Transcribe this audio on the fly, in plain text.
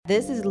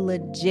this is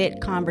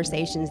legit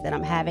conversations that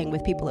I'm having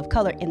with people of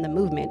color in the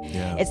movement.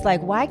 Yeah. It's like,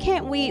 why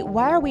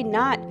are we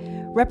not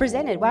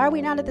represented? Why are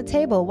we not at the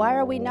table? Why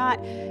are we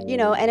not,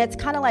 and it's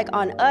kind of like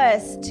on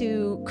us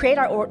to create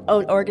our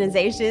own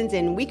organizations,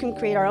 and we can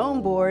create our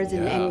own boards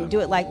and do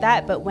it like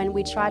that. But when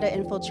we try to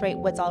infiltrate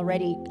what's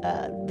already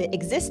the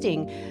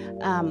existing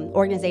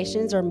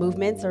organizations or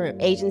movements or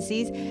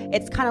agencies,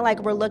 it's kind of like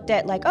we're looked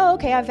at like, oh,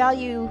 okay,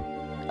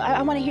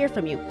 I want to hear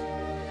from you.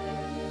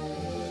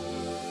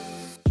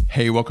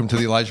 Hey, welcome to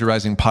the Elijah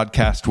Rising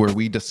podcast, where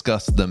we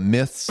discuss the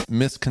myths,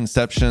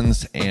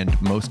 misconceptions,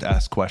 and most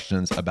asked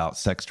questions about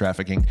sex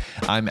trafficking.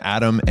 I'm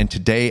Adam, and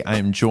today I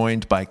am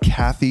joined by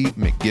Kathy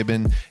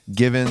McGibbon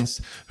Givens,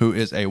 who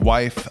is a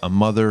wife, a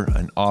mother,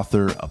 an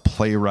author, a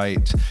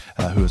playwright,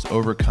 who has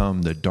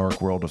overcome the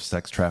dark world of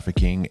sex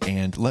trafficking.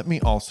 And let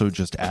me also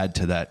just add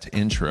to that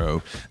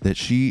intro that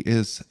she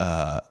is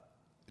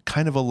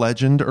kind of a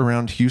legend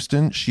around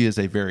Houston. She is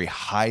a very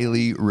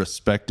highly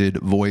respected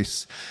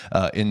voice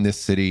in this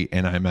city,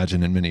 and I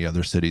imagine in many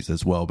other cities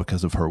as well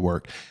because of her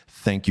work.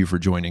 Thank you for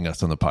joining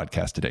us on the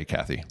podcast today,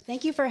 Kathy.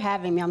 Thank you for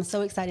having me. I'm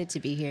so excited to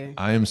be here.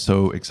 I am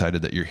so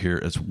excited that you're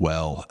here as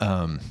well.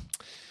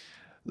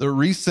 The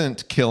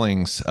recent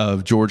killings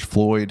of George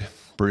Floyd,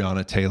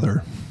 Breonna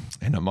Taylor,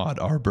 and Ahmaud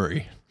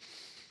Arbery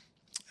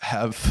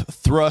have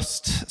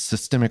thrust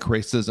systemic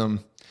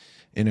racism,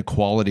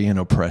 inequality, and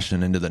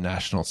oppression into the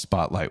national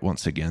spotlight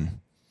once again.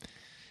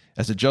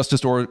 As a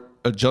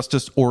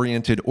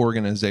justice-oriented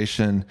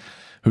organization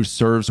who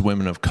serves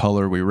women of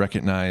color, we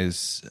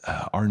recognize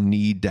our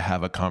need to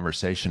have a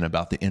conversation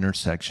about the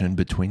intersection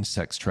between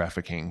sex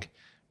trafficking,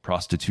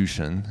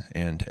 prostitution,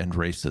 and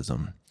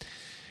racism.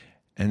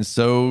 And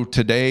so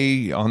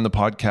today on the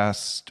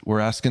podcast,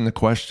 we're asking the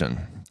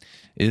question,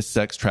 is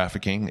sex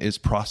trafficking, is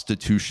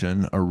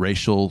prostitution a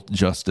racial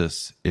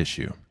justice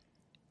issue?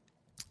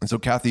 And so,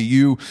 Kathy,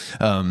 you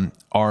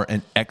are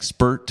an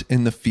expert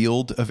in the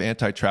field of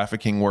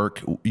anti-trafficking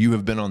work. You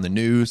have been on the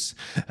news.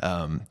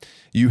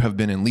 You have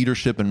been in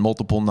leadership in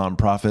multiple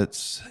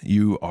nonprofits.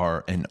 You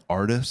are an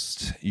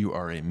artist. You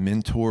are a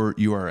mentor.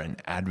 You are an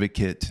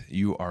advocate.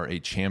 You are a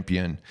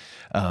champion.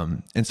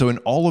 And so in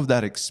all of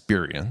that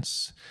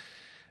experience,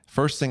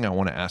 first thing I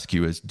want to ask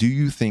you is, do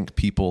you think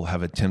people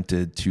have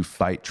attempted to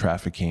fight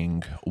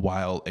trafficking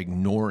while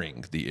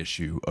ignoring the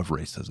issue of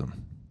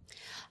racism?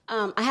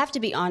 I have to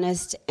be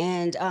honest,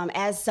 and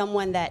as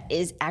someone that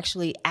is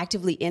actually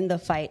actively in the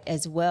fight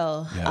as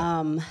well,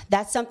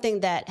 that's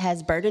something that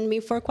has burdened me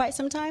for quite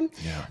some time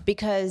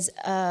because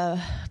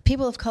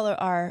people of color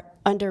are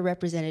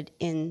underrepresented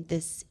in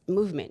this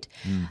movement.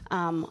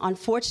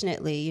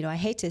 Unfortunately, I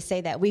hate to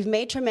say that, we've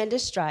made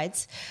tremendous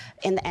strides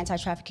in the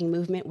anti-trafficking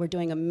movement. We're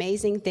doing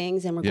amazing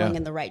things, and we're going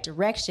in the right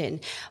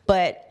direction.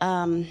 But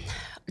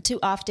too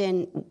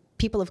often,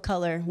 people of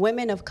color,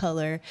 women of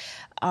color,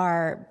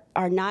 are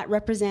not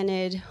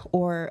represented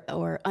or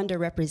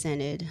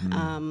underrepresented,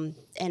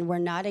 and we're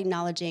not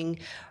acknowledging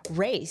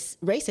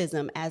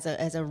racism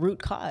as a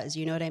root cause.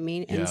 You know what I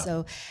mean? And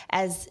so,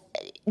 as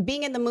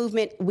being in the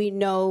movement, we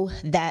know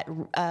that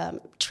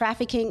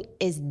trafficking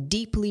is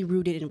deeply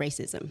rooted in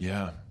racism.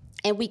 Yeah.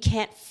 And we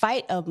can't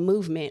fight a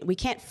movement. We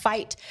can't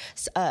fight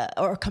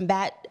or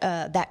combat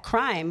that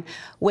crime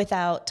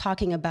without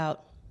talking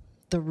about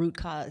the root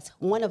cause,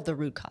 one of the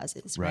root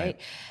causes, right?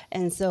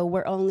 And so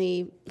we've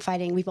only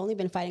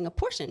been fighting a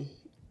portion,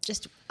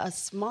 just a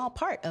small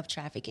part of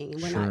trafficking.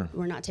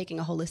 We're not taking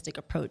a holistic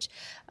approach.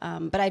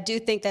 But I do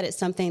think that it's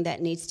something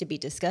that needs to be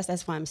discussed.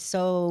 That's why I'm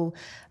so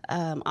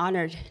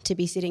honored to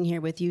be sitting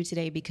here with you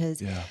today,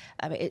 because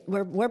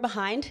we're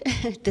behind.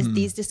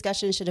 These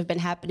discussions should have been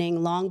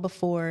happening long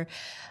before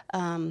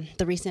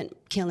the recent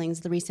killings,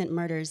 the recent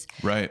murders.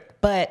 Right.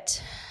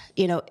 But,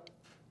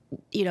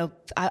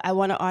 I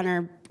want to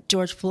honor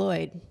George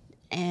Floyd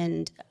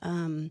and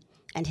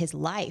his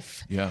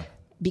life. Yeah.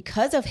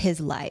 Because of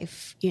his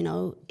life,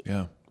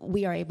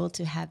 we are able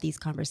to have these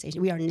conversations.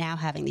 We are now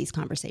having these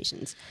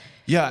conversations.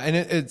 Yeah,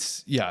 and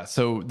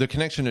so the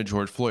connection to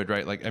George Floyd,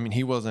 right? Like, I mean,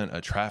 he wasn't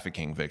a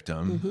trafficking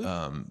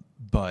victim,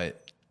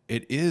 but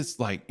it is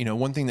like,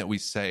 one thing that we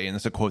say, and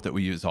it's a quote that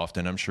we use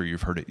often, I'm sure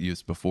you've heard it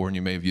used before, and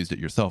you may have used it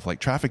yourself,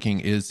 like, trafficking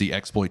is the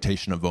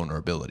exploitation of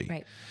vulnerability.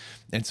 Right.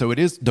 And so it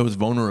is those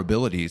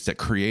vulnerabilities that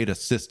create a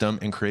system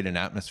and create an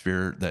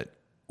atmosphere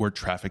where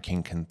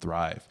trafficking can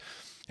thrive.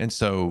 And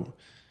so,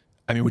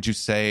 I mean, would you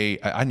say,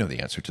 I know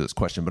the answer to this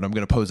question, but I'm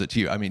going to pose it to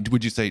you. I mean,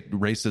 would you say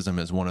racism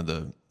is one of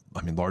the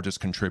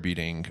largest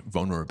contributing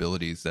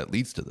vulnerabilities that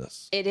leads to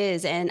this? It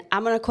is. And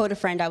I'm going to quote a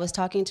friend. I was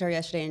talking to her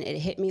yesterday, and it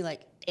hit me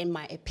like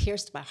it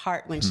pierced my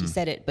heart when she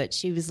said it, but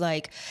she was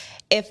like,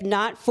 if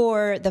not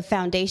for the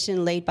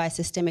foundation laid by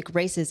systemic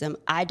racism,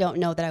 I don't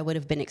know that I would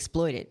have been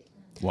exploited.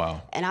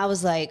 Wow. And I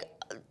was like,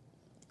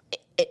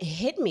 it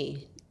hit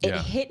me. It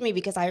hit me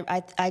because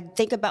I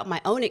think about my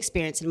own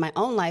experience in my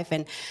own life,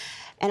 and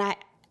I,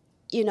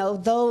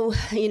 though,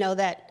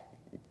 that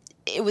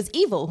it was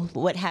evil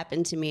what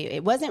happened to me.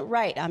 It wasn't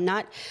right. I'm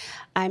not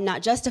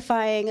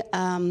justifying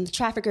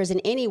traffickers in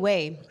any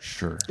way.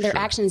 Their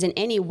actions in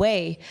any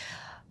way.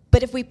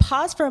 But if we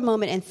pause for a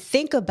moment and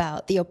think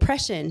about the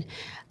oppression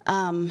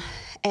and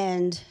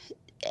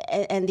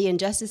the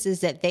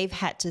injustices that they've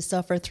had to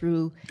suffer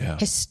through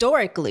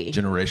historically,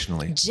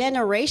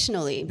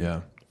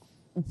 generationally,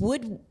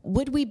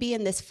 would we be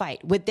in this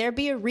fight? Would there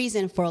be a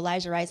reason for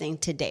Elijah Rising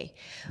today?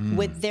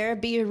 Would there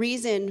be a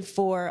reason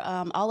for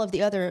all of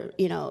the other,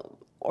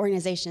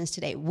 organizations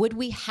today? Would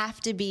we have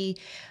to be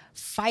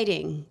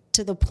fighting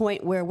to the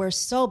point where we're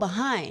so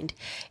behind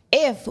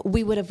if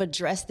we would have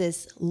addressed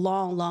this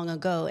long, long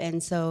ago?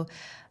 And so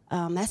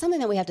that's something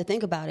that we have to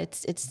think about.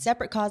 It's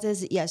separate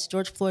causes. Yes,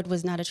 George Floyd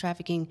was not a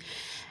trafficking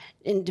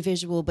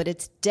individual, but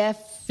it's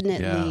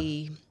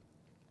definitely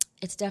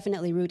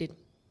rooted.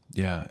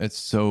 Yeah, it's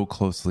so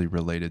closely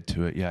related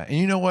to it. Yeah. And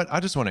you know what?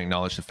 I just want to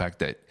acknowledge the fact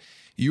that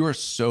you are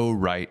so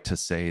right to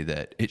say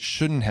that it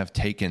shouldn't have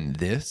taken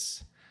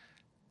this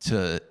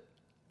to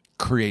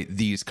create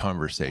these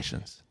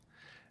conversations.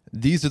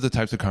 These are the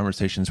types of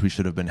conversations we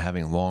should have been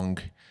having long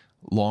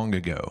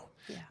ago.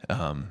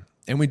 Yeah.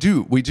 And we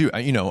do.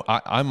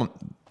 I'm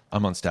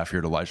on staff here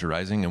at Elijah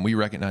Rising, and we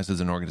recognize as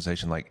an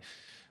organization, like,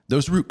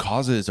 those root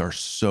causes are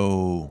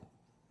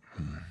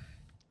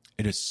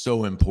it is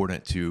so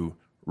important to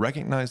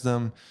recognize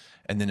them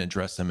and then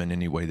address them in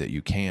any way that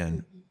you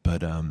can.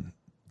 But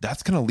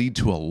that's going to lead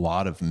to a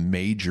lot of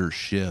major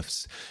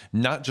shifts,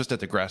 not just at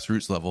the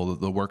grassroots level,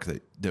 the work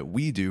that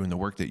we do and the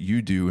work that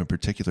you do in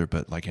particular,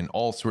 but like in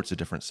all sorts of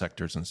different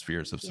sectors and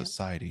spheres of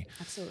society.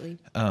 Absolutely.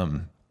 I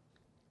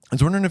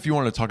was wondering if you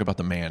wanted to talk about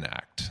the Mann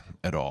Act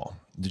at all.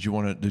 Did you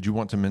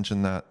want to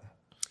mention that?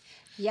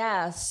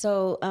 Yeah.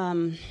 So,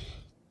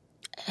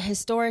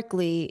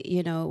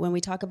 historically, when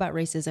we talk about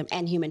racism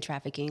and human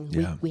trafficking,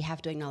 we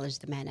have to acknowledge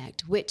the Mann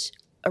Act, which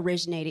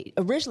originally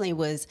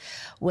was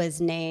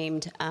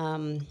named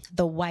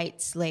the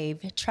White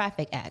Slave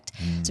Traffic Act.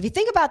 So if you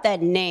think about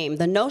that name,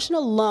 the notion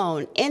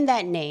alone in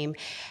that name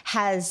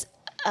has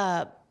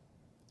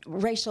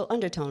racial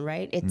undertone,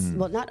 right? It's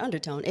not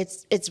undertone.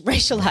 It's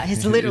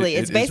racialized. Literally,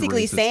 it's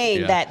basically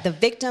saying that the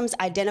victims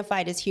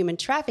identified as human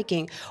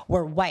trafficking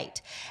were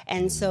white,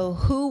 and so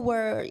who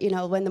were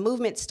when the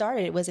movement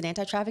started, it was an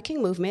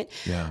anti-trafficking movement.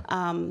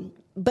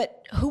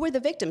 But who were the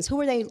victims? Who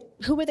were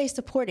they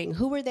supporting?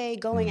 Who were they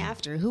going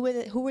after? Who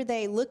were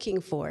they looking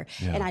for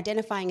and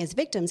identifying as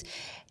victims?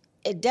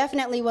 It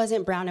definitely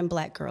wasn't brown and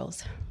black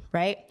girls,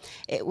 right?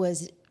 It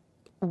was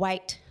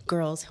white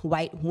girls,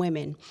 white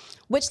women,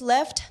 which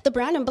left the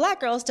brown and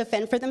black girls to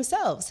fend for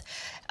themselves.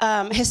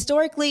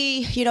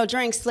 Historically,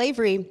 during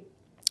slavery,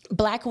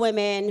 Black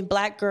women,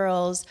 Black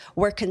girls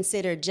were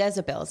considered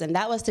Jezebels, and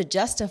that was to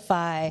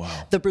justify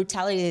the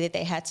brutality that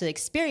they had to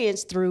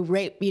experience through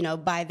rape,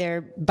 by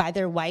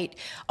their white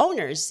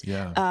owners.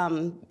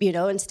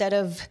 Instead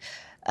of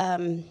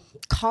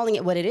calling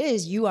it what it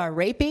is, you are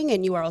raping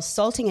and you are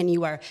assaulting and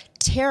you are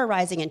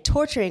terrorizing and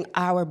torturing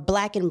our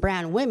Black and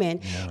brown women.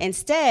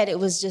 Instead, it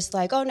was just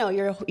like, oh no,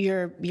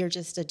 you're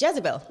just a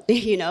Jezebel.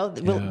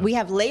 We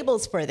have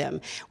labels for them,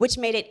 which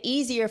made it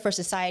easier for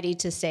society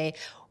to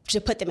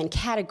put them in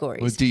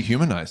categories. To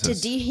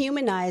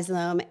dehumanize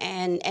them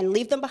and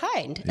leave them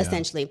behind,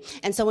 essentially.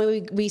 And so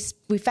when we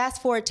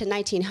fast forward to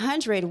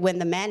 1900, when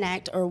the Mann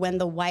Act, or when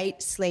the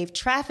White Slave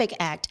Traffic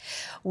Act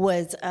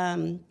was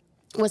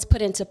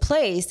put into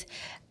place,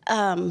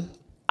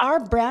 our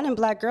brown and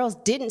black girls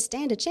didn't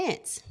stand a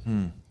chance.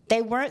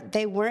 They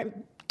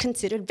weren't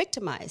considered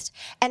victimized.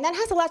 And that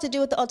has a lot to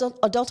do with the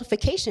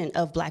adultification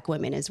of Black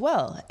women as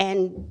well,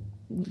 and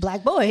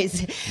Black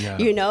boys.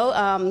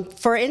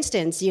 For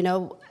instance,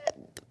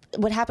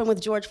 what happened with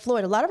George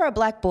Floyd, a lot of our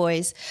Black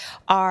boys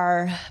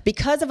are,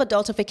 because of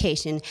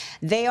adultification,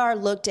 they are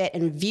looked at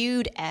and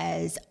viewed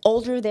as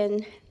older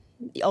than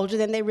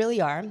they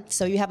really are.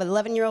 So you have an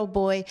 11-year-old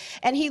boy,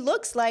 and he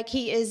looks like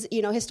he is,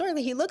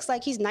 historically, he looks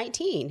like he's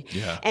 19.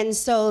 And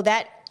so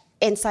that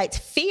incites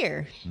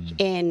fear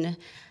in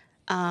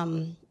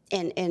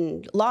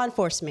law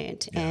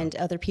enforcement and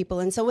other people.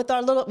 And so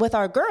with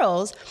our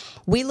girls,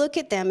 we look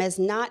at them as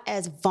not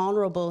as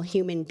vulnerable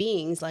human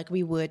beings like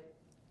we would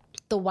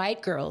the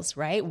white girls,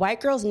 right?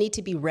 White girls need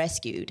to be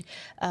rescued.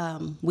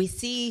 We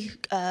see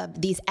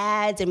these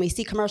ads and we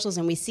see commercials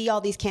and we see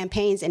all these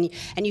campaigns, and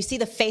you see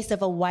the face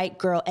of a white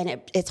girl,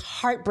 and it's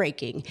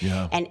heartbreaking.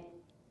 And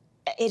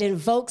it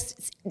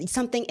invokes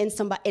something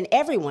in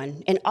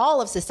everyone, in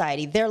all of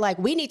society. They're like,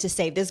 we need to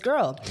save this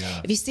girl.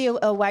 If you see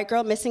a white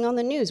girl missing on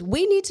the news,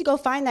 we need to go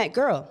find that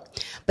girl.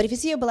 But if you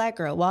see a Black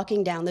girl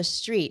walking down the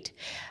street,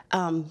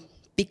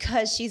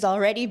 because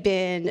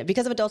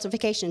because of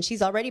adultification,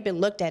 she's already been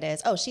looked at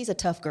as, oh, she's a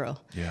tough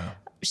girl.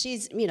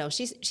 She's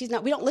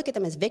not, we don't look at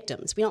them as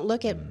victims. We don't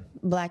look at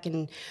Black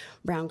and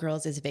brown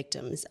girls as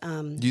victims.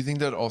 Do you think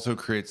that also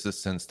creates this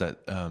sense that,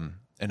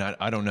 and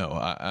I don't know,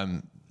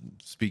 I'm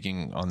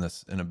speaking on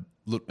this in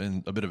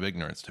a bit of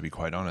ignorance, to be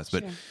quite honest,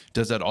 but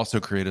does that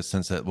also create a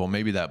sense that, well,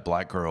 maybe that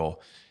Black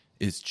girl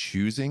is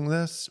choosing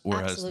this,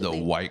 whereas Absolutely.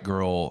 the white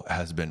girl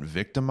has been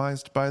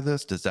victimized by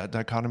this. Does that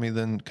dichotomy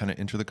then kind of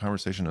enter the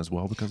conversation as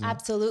well? Because of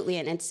Absolutely,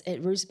 and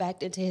it roots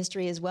back into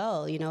history as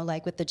well. You know,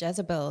 like with the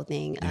Jezebel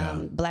thing,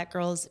 Black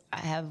girls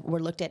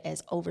were looked at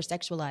as over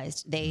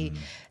sexualized.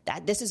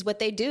 This is what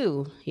they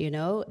do. You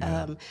know,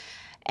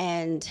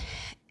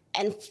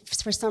 and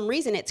for some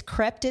reason, it's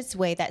crept its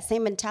way. That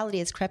same mentality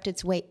has crept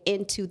its way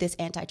into this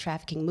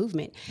anti-trafficking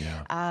movement.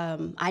 Yeah.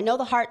 I know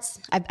the hearts.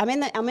 I'm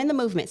in the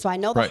movement, so I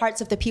know the Right.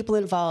 hearts of the people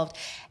involved,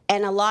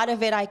 and a lot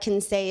of it I can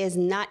say is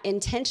not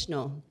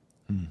intentional.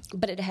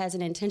 But it has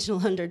an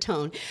intentional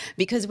undertone,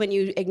 because when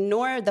you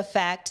ignore the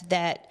fact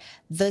that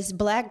this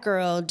Black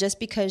girl, just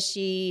because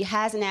she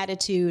has an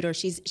attitude or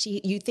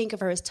you think of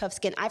her as tough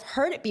skin. I've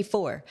heard it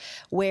before,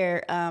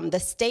 where the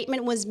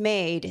statement was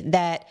made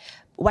that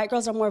white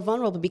girls are more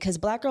vulnerable because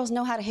Black girls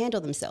know how to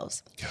handle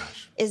themselves.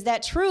 Gosh. Is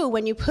that true?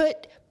 When you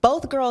put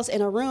both girls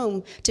in a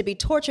room to be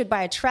tortured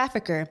by a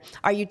trafficker,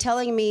 are you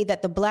telling me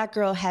that the Black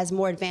girl has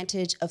more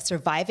advantage of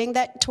surviving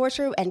that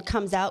torture and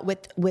comes out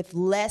with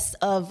less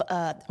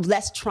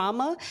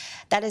trauma?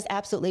 That is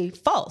absolutely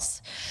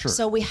false. Sure.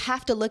 So we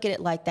have to look at it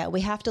like that.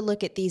 We have to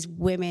look at these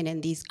women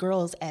and these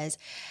girls as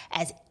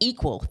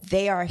equal.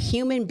 They are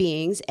human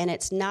beings, and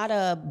it's not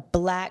a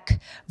Black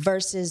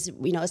versus,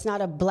 it's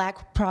not a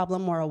Black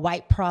problem or a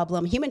white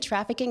problem. Human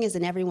trafficking is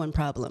an everyone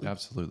problem.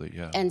 Absolutely,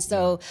 yeah. And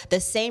so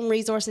the same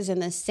resources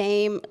and the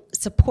same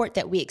support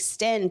that we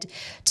extend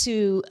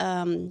to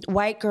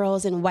white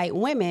girls and white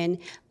women,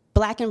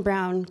 Black and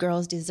brown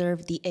girls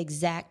deserve the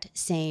exact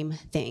same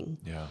thing.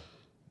 Yeah,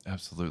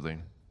 absolutely.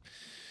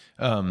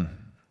 I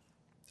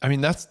mean,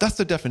 that's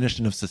the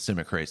definition of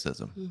systemic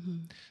racism,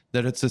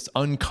 that it's this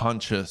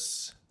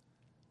unconscious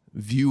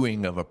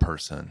viewing of a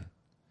person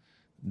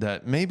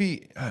that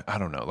maybe, I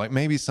don't know, like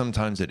maybe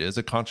sometimes it is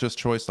a conscious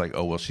choice, like,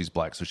 oh, well, she's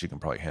Black, so she can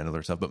probably handle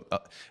herself.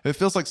 But it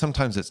feels like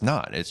sometimes it's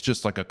not. It's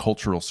just like a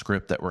cultural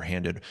script that we're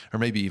handed, or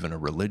maybe even a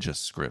religious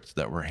script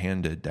that we're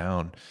handed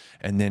down.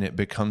 And then it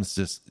becomes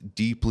this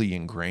deeply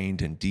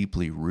ingrained and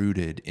deeply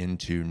rooted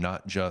into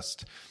not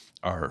just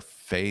our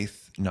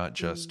faith, not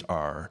just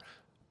our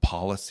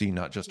policy,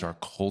 not just our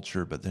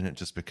culture, but then it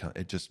just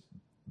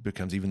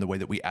becomes even the way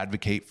that we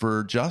advocate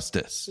for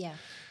justice. Yeah.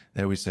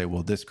 That we say,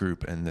 well, this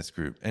group and this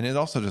group. And it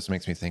also just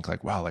makes me think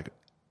like, wow, like,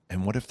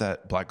 and what if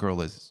that Black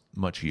girl is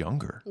much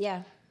younger?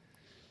 Yeah.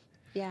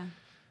 Yeah.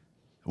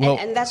 Well,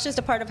 and that's just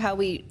a part of how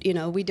we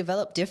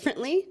develop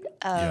differently.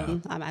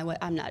 I'm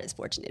not as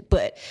fortunate,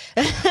 but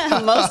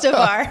most of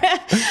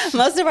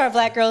our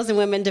Black girls and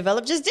women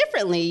develop just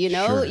differently.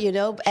 Sure.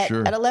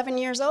 At 11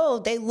 years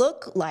old, they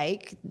look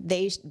like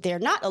they're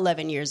not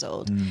 11 years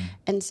old,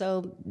 and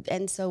so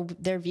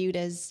they're viewed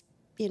as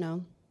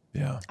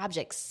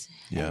objects.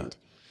 Yeah.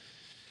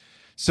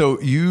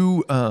 So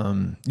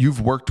you've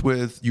worked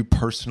with, you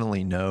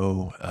personally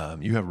know,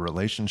 you have a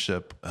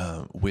relationship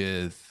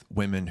with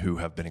women who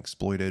have been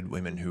exploited,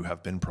 women who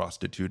have been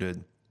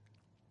prostituted,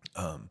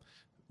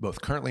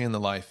 both currently in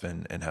the life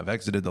and have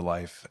exited the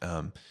life.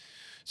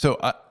 So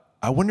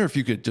I wonder if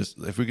we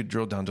could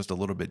drill down just a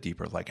little bit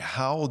deeper, like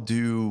how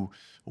do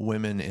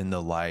women in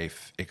the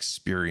life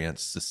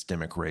experience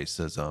systemic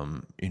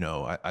racism?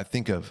 I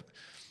think of,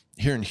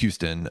 here in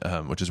Houston,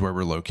 which is where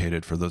we're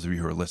located, for those of you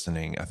who are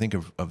listening, I think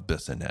of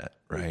Bissonnette,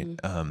 right?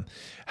 Mm-hmm.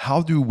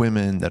 How do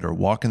women that are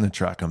walking the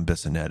track on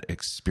Bissonnette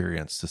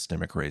experience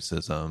systemic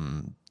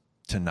racism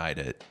tonight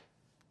at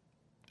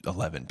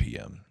 11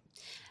 p.m.?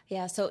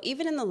 Yeah, so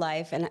even in the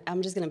life, and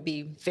I'm just going to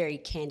be very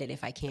candid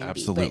if I can.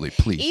 Absolutely,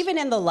 please. Even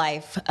in the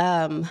life,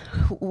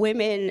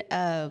 women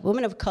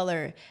of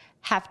color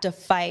have to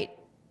fight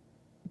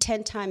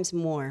 10 times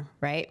more,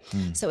 right?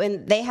 So,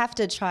 and they have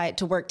to try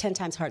to work 10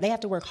 times harder. They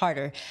have to work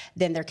harder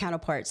than their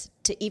counterparts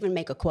to even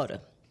make a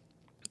quota.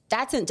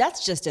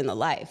 That's just in the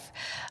life.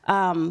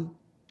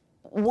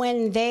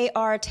 When they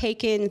are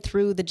taken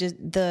through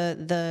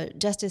the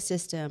justice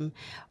system,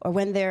 or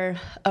when they're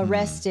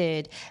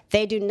arrested,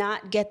 they do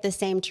not get the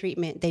same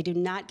treatment. They do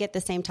not get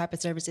the same type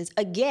of services.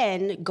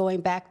 Again,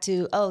 going back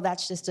to,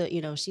 that's just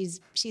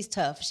she's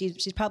tough.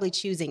 She's probably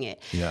choosing it.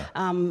 Yeah.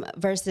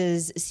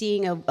 Versus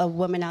seeing a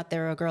woman out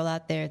there, or a girl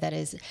out there that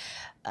is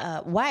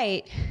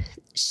white,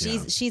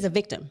 she's a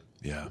victim.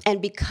 Yeah. And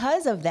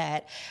because of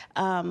that,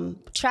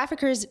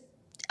 traffickers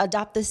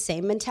adopt the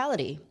same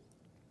mentality.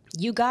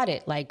 You got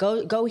it. Like,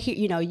 go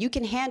here. You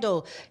can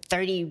handle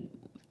 30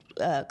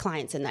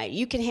 clients a night.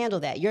 You can handle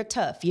that. You're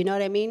tough. You know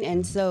what I mean?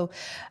 And so,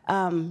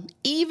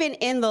 even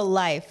in the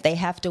life, they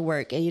have to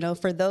work. And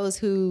for those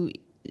who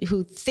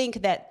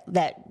think that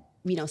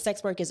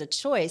sex work is a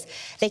choice,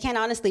 they can't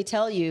honestly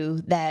tell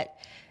you that.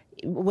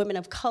 Women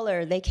of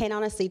color, they can't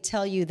honestly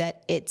tell you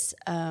that it's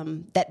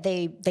that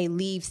they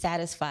leave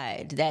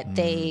satisfied, that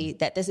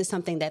that this is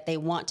something that they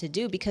want to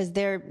do, because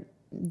they're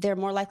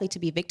more likely to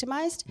be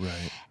victimized,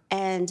 right?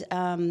 And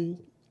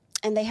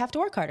they have to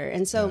work harder.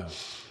 And so,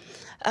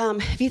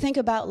 if you think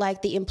about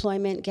like the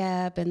employment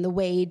gap and the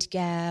wage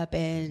gap,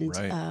 and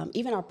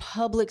even our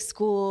public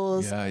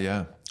schools,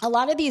 a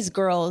lot of these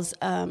girls,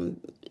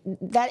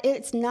 that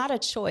it's not a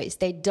choice.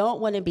 They don't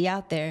want to be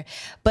out there,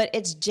 but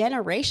it's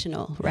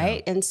generational,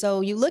 right? Yeah. And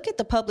so you look at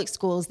the public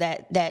schools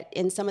that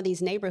in some of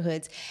these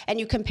neighborhoods, and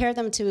you compare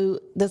them to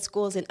the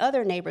schools in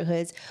other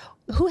neighborhoods.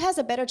 Who has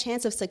a better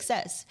chance of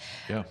success?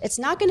 Yeah. It's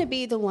not going to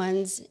be the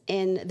ones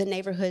in the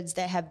neighborhoods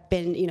that have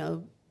been,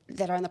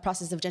 that are in the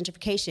process of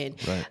gentrification.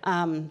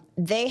 Right.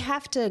 They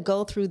have to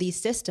go through these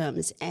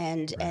systems,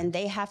 and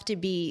they have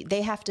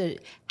to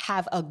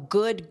have a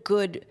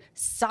good,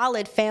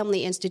 solid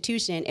family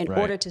institution in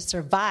order to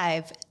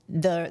survive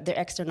their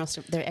external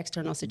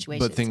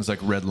situations. But things like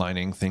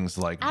redlining, things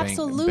like banks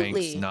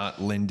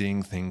not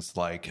lending, things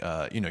like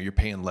you're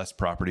paying less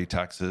property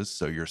taxes,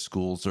 so your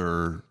schools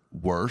are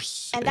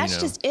worse. And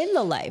that's just in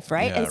the life,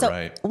 right? Yeah, and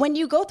so when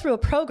you go through a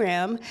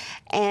program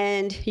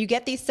and you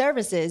get these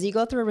services, you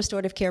go through a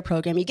restorative care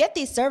program, you get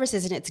these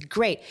services, and it's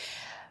great.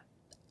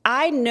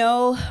 I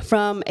know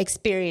from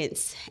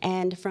experience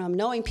and from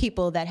knowing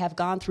people that have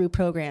gone through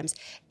programs,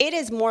 it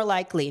is more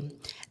likely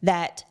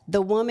that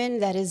the woman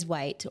that is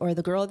white or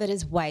the girl that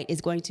is white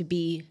is going to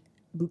be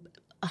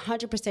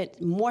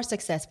 100% more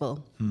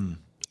successful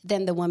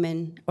than the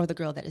woman or the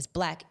girl that is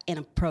black in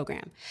a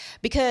program.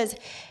 Because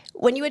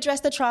when you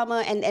address the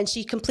trauma and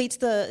she completes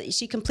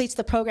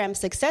the program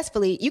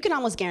successfully, you can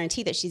almost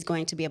guarantee that she's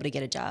going to be able to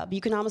get a job.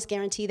 You can almost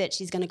guarantee that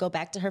she's going to go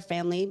back to her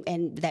family,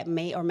 and that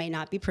may or may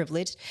not be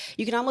privileged.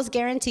 You can almost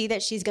guarantee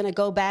that she's going to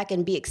go back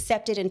and be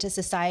accepted into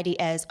society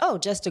as,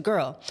 just a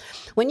girl.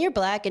 When you're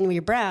black and when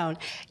you're brown,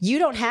 you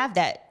don't have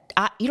that.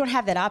 You don't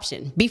have that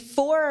option.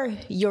 Before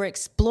you're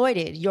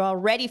exploited, you're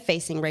already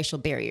facing racial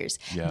barriers.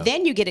 Yeah.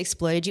 Then you get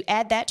exploited, you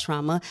add that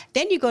trauma,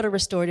 then you go to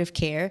restorative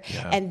care,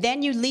 and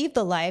then you leave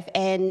the life,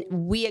 and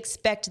we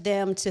expect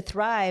them to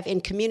thrive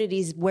in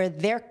communities where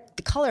the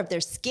color of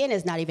their skin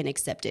is not even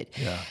accepted.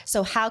 Yeah.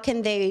 So how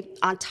can they,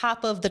 on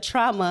top of the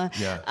trauma,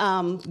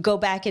 go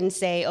back and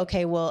say,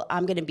 okay, well,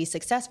 I'm going to be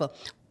successful?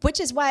 Which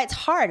is why it's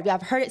hard.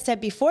 I've heard it said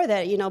before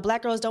that,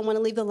 black girls don't want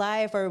to leave the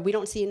life, or we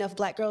don't see enough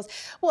black girls.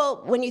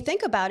 Well, when you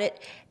think about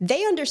it,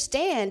 they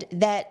understand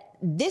that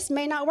this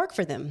may not work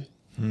for them.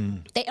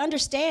 They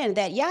understand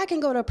that, I can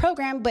go to a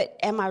program, but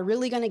am I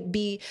really going to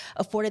be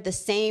afforded the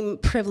same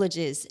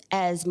privileges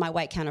as my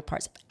white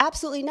counterparts?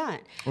 Absolutely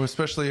not. Well,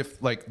 especially if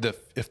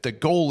if the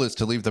goal is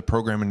to leave the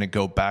program and to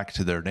go back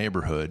to their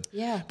neighborhood,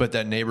 but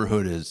that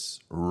neighborhood is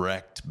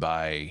wrecked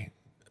by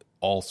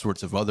all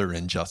sorts of other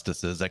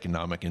injustices,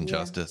 economic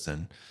injustice,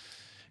 and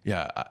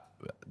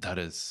that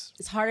is.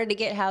 It's harder to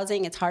get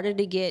housing. It's harder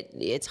to get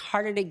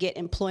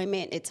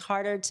employment. It's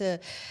harder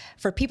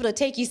for people to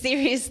take you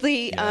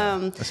seriously.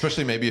 Yeah.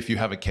 Especially maybe if you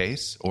have a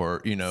case,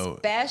 or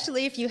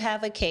Especially if you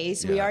have a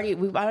case. I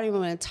don't even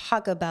want to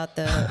talk about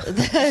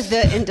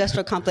the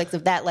industrial complex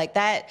of that. Like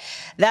that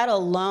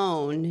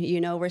alone,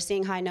 we're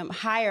seeing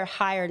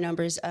higher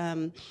numbers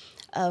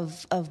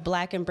of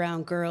black and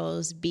brown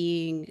girls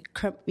being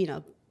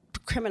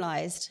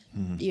criminalized,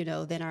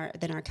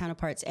 than our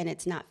counterparts, and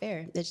it's not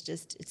fair.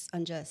 It's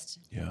unjust.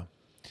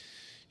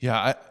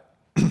 Yeah.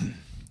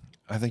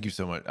 I thank you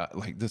so much.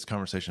 This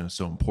conversation is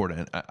so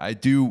important. I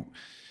do,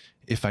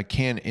 if I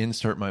can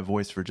insert my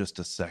voice for just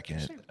a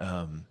second.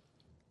 Sure.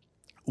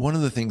 One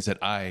of the things that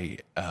I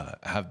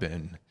have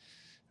been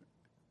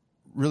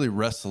really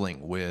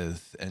wrestling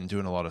with and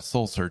doing a lot of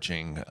soul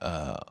searching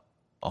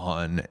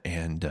on,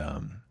 and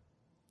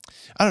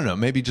I don't know,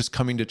 maybe just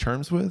coming to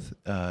terms with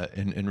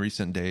in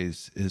recent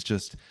days is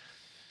just,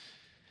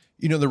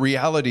 the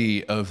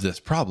reality of this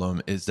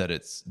problem is that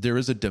there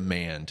is a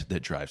demand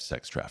that drives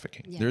sex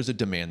trafficking. Yeah. There's a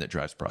demand that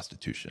drives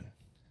prostitution.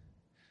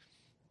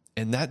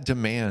 And that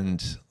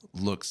demand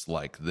looks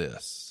like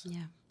this.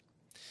 Yeah.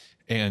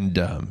 And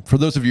for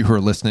those of you who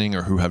are listening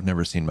or who have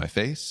never seen my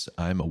face,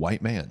 I'm a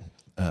white man,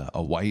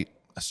 a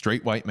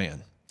straight white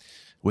man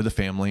with a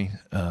family.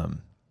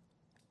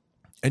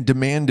 And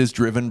demand is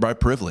driven by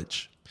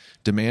privilege.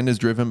 Demand is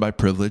driven by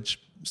privilege,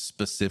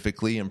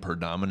 specifically and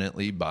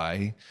predominantly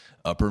by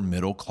upper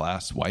middle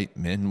class white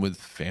men with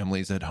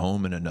families at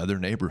home in another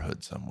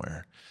neighborhood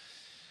somewhere.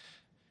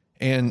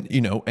 And,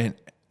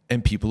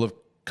 and people of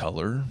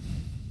color,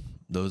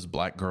 those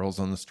black girls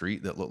on the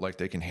street that look like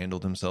they can handle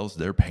themselves,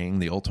 they're paying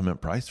the ultimate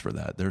price for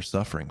that. They're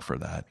suffering for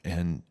that.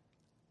 And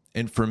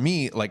for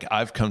me,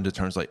 I've come to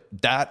terms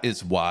that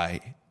is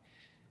why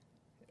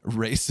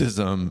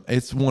racism,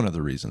 it's one of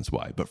the reasons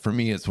why, but for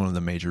me, it's one of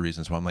the major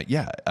reasons why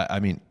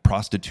I'm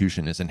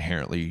prostitution is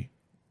inherently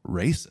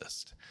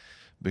racist,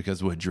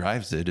 because what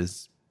drives it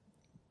is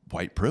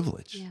white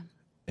privilege. Yeah.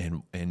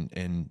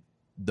 And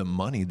the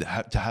money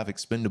to have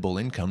expendable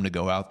income to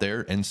go out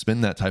there and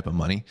spend that type of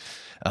money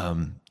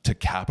to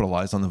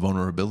capitalize on the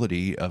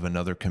vulnerability of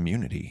another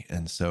community.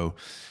 And so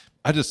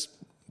I just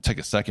take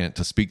a second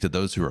to speak to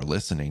those who are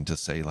listening to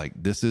say,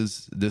 this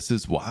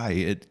is why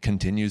it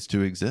continues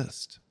to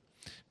exist.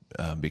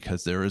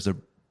 Because there is a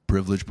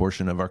privileged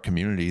portion of our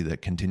community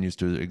that continues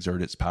to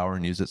exert its power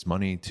and use its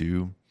money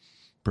to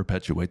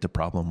perpetuate the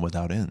problem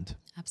without end.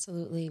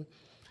 Absolutely.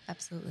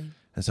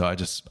 And so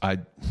I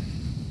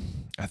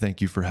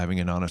thank you for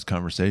having an honest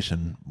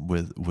conversation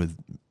with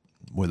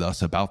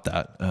us about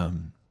that.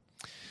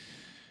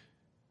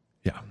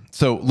 Yeah.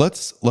 So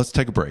let's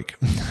take a break.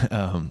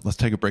 Let's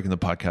take a break in the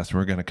podcast, and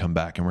we're going to come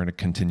back and we're going to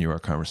continue our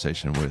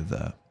conversation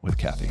with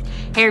Kathy.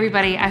 Hey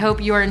everybody, I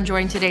hope you are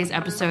enjoying today's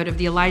episode of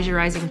the Elijah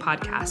Rising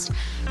podcast.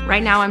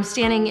 Right now I'm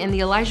standing in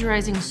the Elijah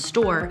Rising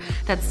store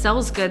that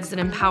sells goods that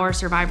empower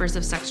survivors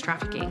of sex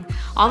trafficking.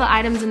 All the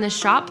items in this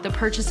shop, the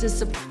purchases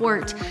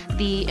support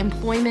the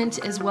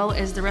employment as well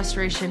as the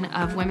restoration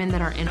of women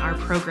that are in our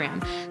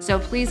program. So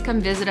please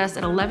come visit us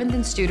at 11th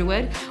and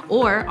Studewood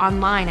or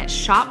online at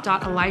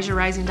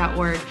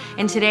shop.elijahrising.org.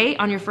 And today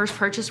on your first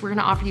purchase, we're going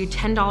to offer you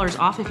 $10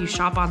 off if you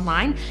shop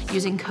online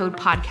using code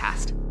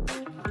podcast.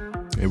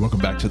 Hey, welcome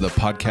back to the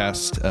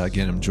podcast.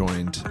 Again, I'm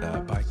joined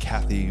by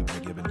Kathy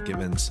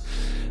McGibbon-Givens.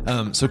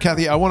 So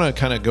Kathy, I want to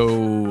kind of go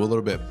a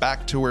little bit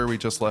back to where we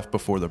just left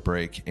before the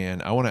break.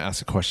 And I want to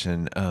ask a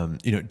question.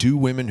 Do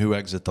women who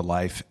exit the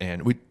life,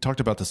 and we talked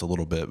about this a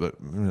little bit, but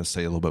I'm going to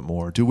say a little bit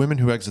more. Do women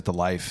who exit the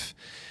life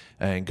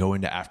and go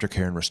into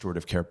aftercare and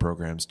restorative care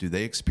programs, do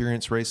they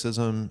experience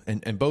racism?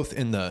 And both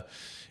in the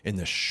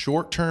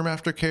short-term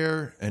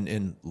aftercare and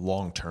in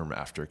long-term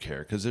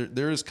aftercare, because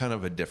there is kind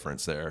of a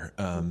difference there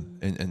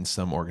in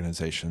some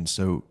organizations.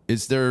 So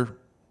is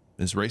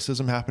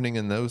racism happening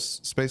in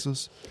those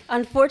spaces?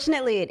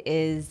 Unfortunately, it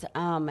is.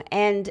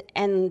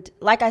 And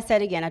like I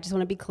said, again, I just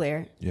want to be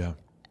clear. Yeah.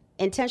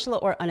 Intentional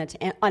or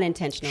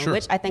unintentional, Sure.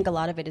 Which I think a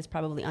lot of it is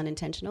probably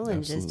unintentional. And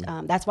Absolutely.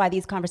 just that's why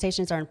these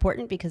conversations are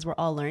important, because we're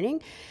all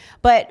learning.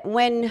 But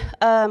when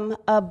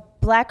a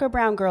Black or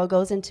brown girl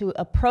goes into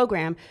a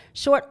program,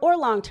 short or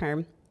long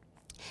term,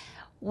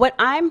 what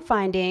I'm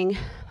finding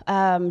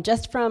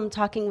just from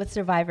talking with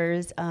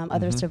survivors,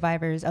 other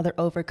survivors, other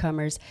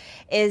overcomers,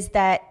 is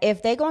that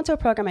if they go into a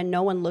program and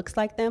no one looks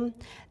like them,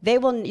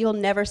 you'll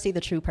never see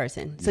the true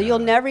person. So you'll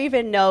never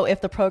even know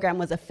if the program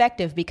was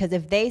effective, because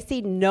if they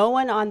see no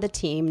one on the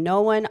team,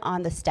 no one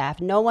on the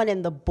staff, no one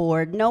in the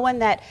board, no one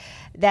that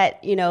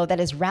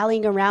is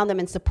rallying around them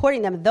and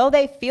supporting them, though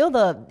they feel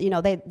though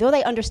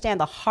they understand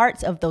the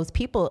hearts of those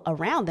people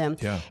around them,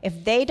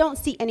 if they don't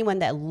see anyone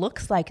that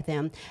looks like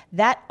them,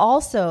 that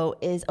also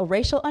is a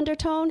racial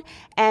undertone,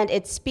 and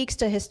it speaks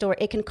to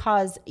it can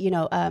cause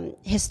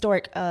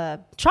historic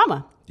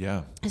trauma.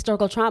 Yeah.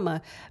 Historical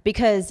trauma,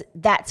 because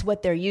that's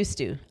what they're used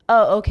to.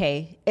 Oh,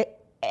 okay.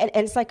 And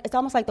it's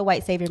almost like the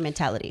white savior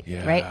mentality,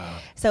 right?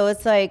 So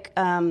it's like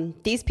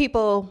these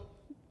people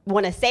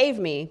want to save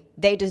me,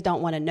 they just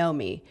don't want to know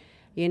me.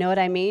 You know what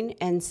I mean?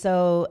 And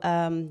so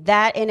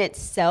that in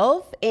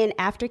itself, in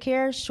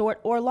aftercare, short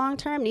or long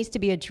term, needs to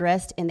be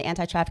addressed in the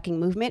anti-trafficking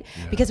movement,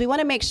 because we want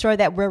to make sure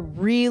that we're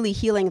really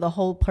healing the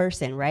whole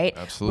person, right?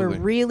 Absolutely.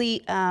 We're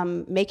really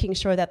making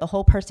sure that the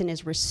whole person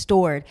is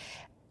restored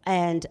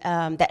and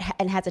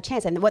has a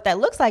chance. And what that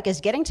looks like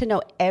is getting to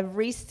know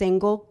every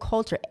single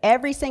culture,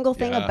 every single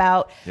thing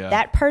about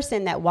that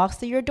person that walks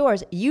through your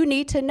doors. You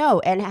need to know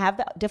and have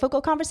the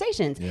difficult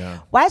conversations.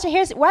 Why is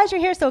your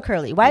hair so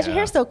curly? Why is your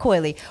hair so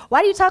coily?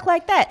 Why do you talk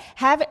like that?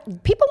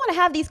 People want to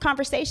have these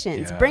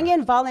conversations. Bring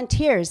in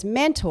volunteers,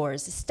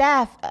 mentors,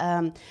 staff,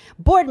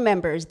 board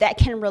members that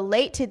can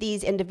relate to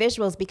these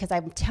individuals, because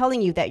I'm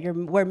telling you that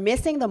we're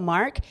missing the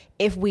mark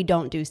if we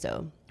don't do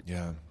so.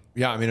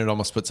 Yeah, I mean, it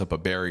almost puts up a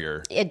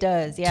barrier. It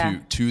does,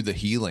 to the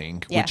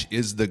healing, which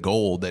is the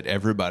goal that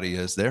everybody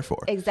is there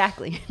for.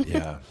 Exactly.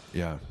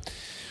 Yeah.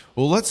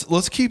 Well,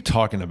 let's keep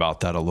talking about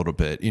that a little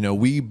bit.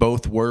 We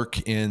both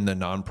work in the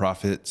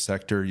nonprofit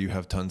sector. You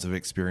have tons of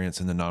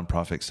experience in the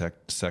nonprofit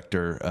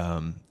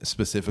sector,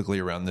 specifically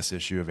around this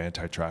issue of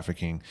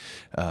anti-trafficking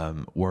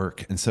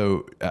work. And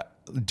so,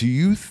 do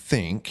you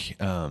think?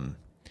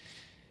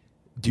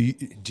 Do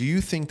you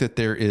think that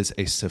there is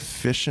a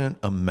sufficient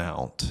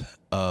amount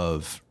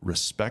of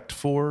respect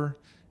for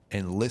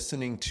and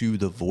listening to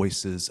the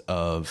voices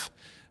of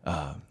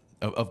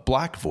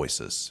Black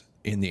voices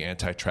in the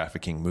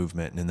anti-trafficking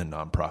movement and in the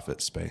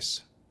nonprofit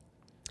space?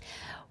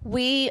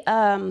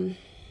 I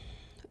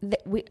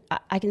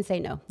can say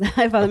no.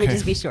 Let me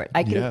just be short.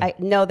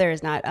 No, there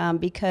is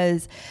not,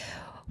 because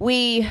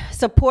we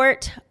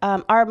support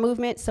our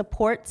movement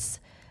supports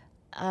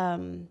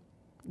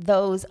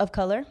those of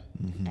color.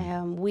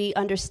 We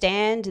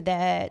understand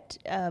that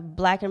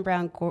Black and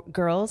brown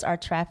girls are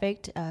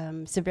trafficked,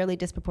 severely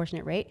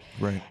disproportionate rate.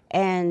 Right.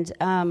 And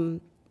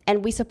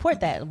we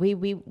support that. We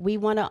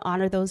want to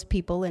honor those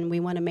people, and we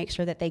want to make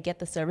sure that they get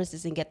the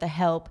services and get the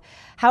help,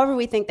 however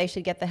we think they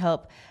should get the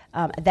help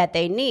that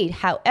they need.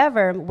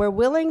 However, we're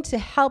willing to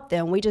help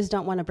them. We just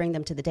don't want to bring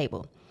them to the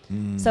table.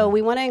 So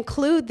we want to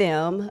include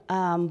them,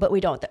 but we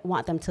don't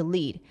want them to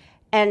lead.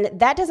 And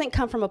that doesn't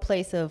come from a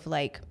place of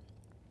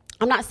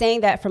I'm not saying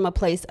that from a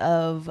place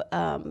of,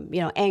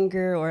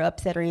 anger or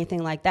upset or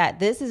anything like that.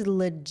 This is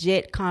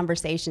legit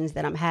conversations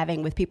that I'm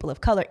having with people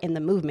of color in the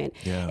movement.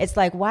 Yeah. It's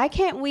like, why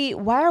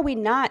are we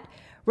not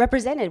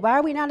represented? Why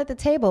are we not at the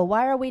table?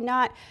 Why are we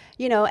not,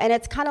 and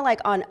it's kind of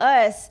like on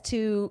us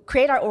to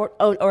create our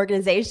own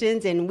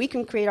organizations, and we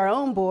can create our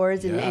own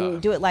boards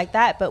and do it like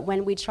that. But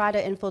when we try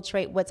to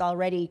infiltrate what's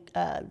already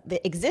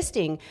the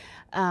existing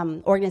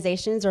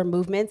organizations or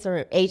movements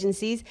or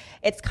agencies,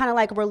 it's kind of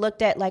like we're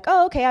looked at like,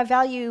 oh, okay, I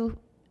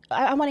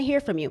want to hear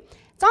from you.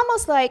 it's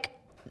almost like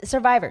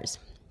survivors.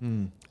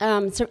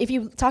 So if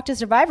you talk to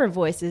survivor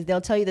voices,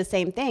 they'll tell you the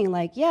same thing.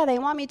 Like, yeah, they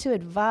want me to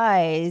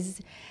advise,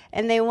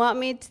 and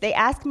they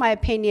ask my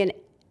opinion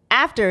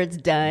after it's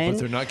done. But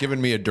they're not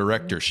giving me a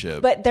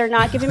directorship.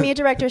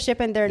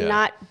 And they're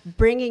not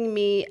bringing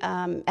me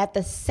at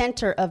the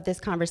center of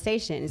this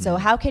conversation. So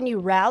how can you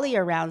rally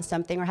around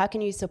something, or how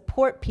can you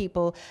support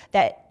people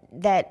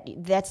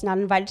that's not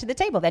invited to the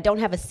table, that don't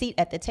have a seat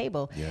at the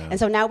table? Yeah. And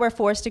so now we're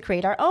forced to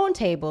create our own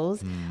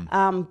tables.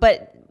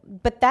 But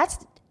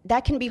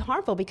that can be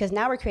harmful, because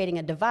now we're creating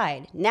a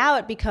divide. Now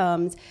it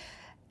becomes,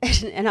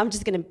 and I'm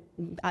just going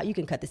to, you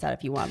can cut this out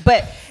if you want,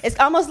 but it's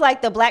almost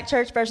like the black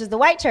church versus the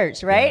white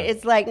church, right? Yeah.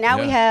 It's like now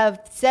we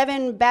have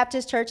 7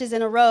 Baptist churches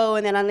in a row,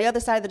 and then on the other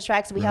side of the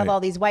tracks, we have all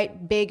these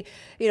white, big,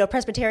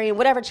 Presbyterian,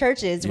 whatever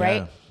churches,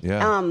 right? Yeah.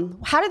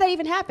 How did that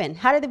even happen?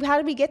 How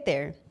did we get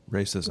there?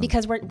 Racism.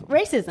 Because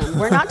racism.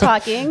 We're not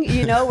talking,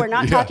 we're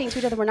not talking to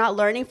each other. We're not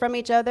learning from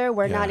each other.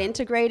 We're not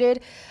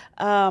integrated.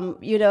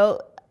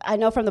 I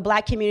know from the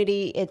black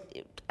community,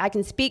 I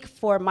can speak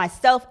for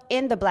myself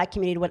in the black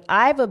community. What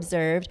I've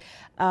observed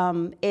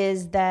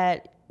is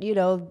that,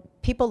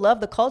 people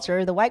love the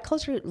culture. The white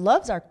culture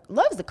loves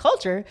the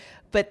culture,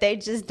 but they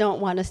just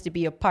don't want us to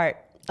be a part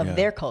of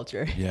their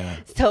culture. Yeah.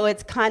 So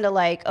it's kind of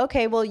like,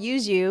 okay, we'll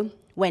use you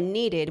when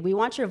needed. We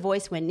want your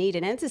voice when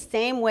needed. And it's the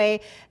same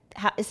way,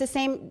 it's the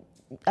same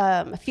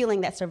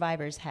feeling that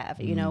survivors have,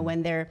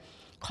 when they're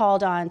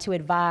called on to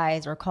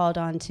advise or called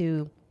on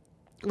to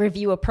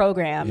review a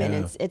program,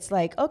 and it's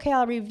like, okay,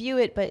 I'll review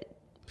it, but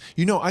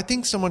I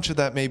think so much of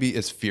that maybe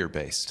is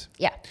fear-based.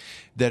 Yeah.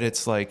 That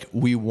it's like,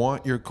 we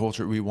want your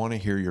culture, we want to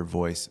hear your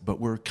voice, but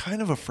we're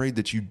kind of afraid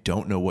that you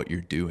don't know what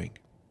you're doing.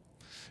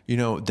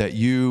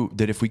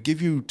 That if we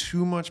give you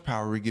too much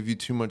power, we give you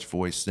too much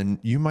voice, then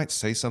you might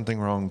say something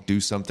wrong, do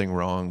something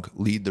wrong,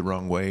 lead the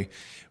wrong way,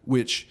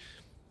 which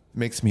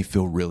makes me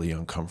feel really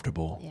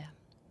uncomfortable. Yeah.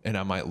 And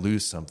I might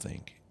lose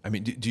something. I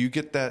mean, do you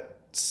get that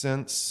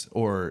sense,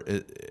 or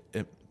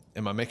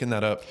am I making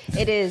that up?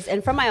 It is.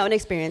 And from my own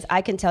experience,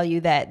 I can tell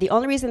you that the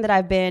only reason that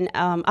I've been,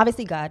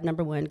 obviously God,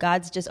 number one,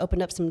 God's just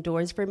opened up some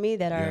doors for me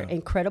that are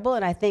incredible.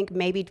 And I think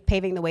maybe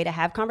paving the way to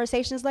have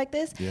conversations like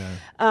this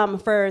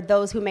for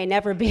those who may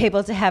never be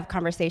able to have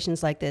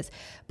conversations like this.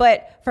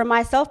 But for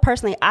myself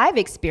personally, I've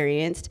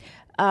experienced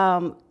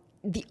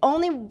the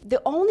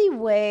only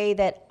way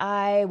that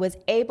I was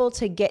able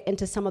to get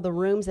into some of the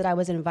rooms that I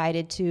was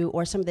invited to,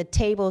 or some of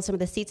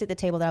the seats at the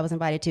table that I was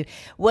invited to,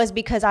 was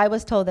because I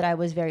was told that I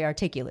was very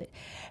articulate.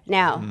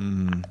 Now,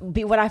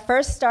 when I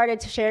first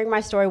started sharing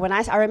my story,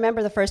 I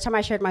remember the first time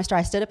I shared my story,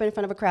 I stood up in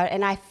front of a crowd,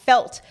 and I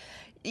felt,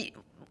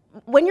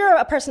 when you're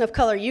a person of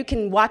color, you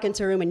can walk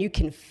into a room and you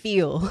can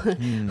feel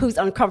who's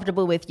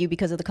uncomfortable with you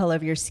because of the color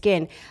of your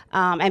skin,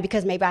 and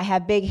because maybe I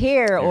have big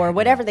hair or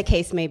whatever the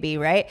case may be,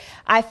 right?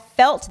 I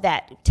felt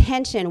that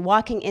tension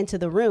walking into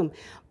the room.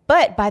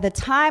 But by the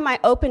time I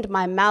opened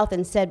my mouth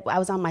and said, I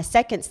was on my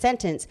second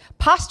sentence,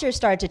 posture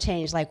started to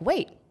change. Like,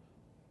 wait,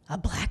 a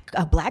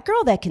black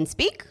girl that can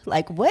speak?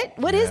 Like,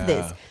 what is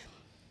this?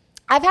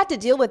 I've had to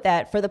deal with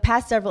that for the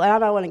past several, I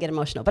don't want to get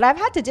emotional, but I've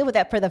had to deal with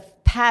that for the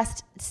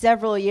past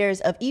several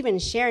years of even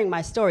sharing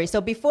my story. So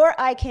before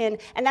I can,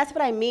 and that's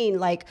what I mean,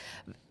 like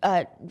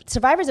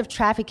survivors of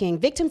trafficking,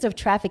 victims of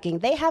trafficking,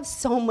 they have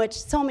so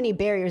many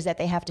barriers that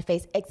they have to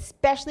face,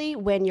 especially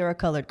when you're a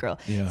colored girl,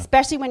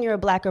 especially when you're a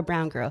black or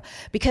brown girl.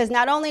 Because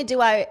not only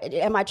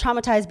am I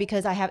traumatized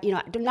because I have,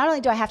 not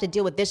only do I have to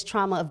deal with this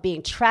trauma of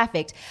being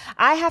trafficked,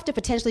 I have to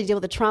potentially deal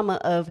with the trauma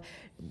of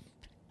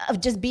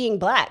just being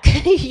black,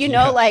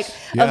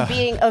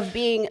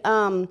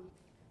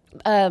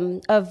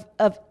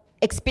 of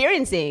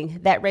experiencing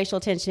that racial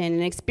tension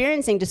and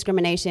experiencing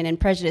discrimination and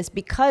prejudice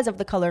because of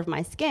the color of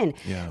my skin.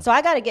 Yeah. So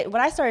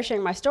when I started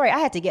sharing my story, I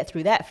had to get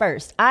through that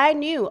first. I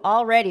knew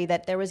already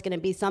that there was going to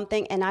be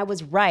something, and I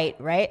was right.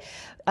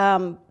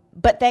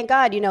 But thank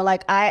God,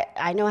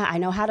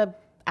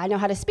 I know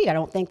how to speak. I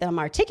don't think that I'm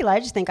articulate. I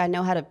just think I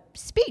know how to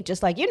speak,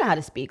 just like you know how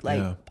to speak.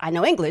 Like I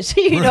know English.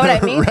 You know what I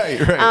mean?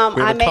 Right.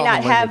 I may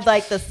not have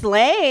like the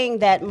slang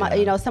that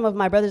some of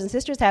my brothers and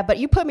sisters have, but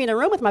you put me in a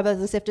room with my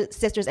brothers and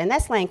sisters, and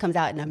that slang comes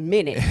out in a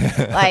minute.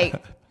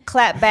 Like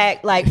clap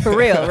back, like for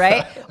real,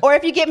 right? Or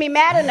if you get me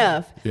mad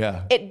enough,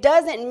 it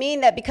doesn't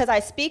mean that because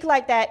I speak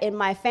like that in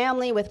my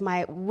family with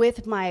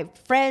my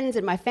friends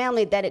and my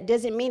family, that it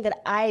doesn't mean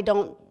that I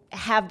don't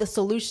have the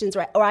solutions,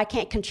 or I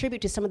can't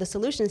contribute to some of the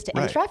solutions to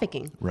end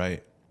trafficking.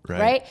 Right.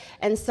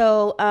 And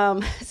so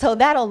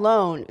that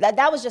alone,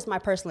 that was just my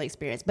personal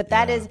experience. But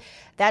that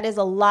is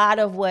a lot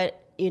of what,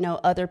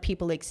 other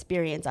people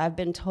experience. I've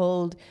been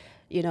told,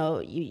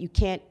 you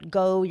can't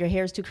go, your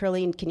hair's too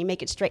curly, and can you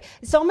make it straight?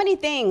 So many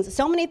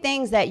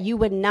things that you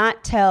would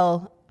not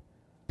tell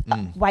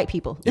white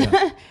people.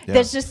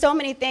 There's just so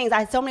many things.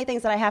 So many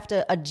things that I have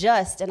to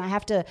adjust, and I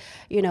have to,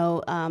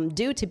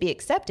 do to be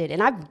accepted.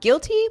 And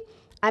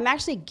I'm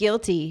actually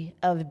guilty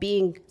of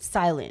being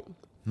silent.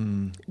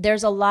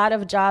 There's a lot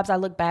of jobs I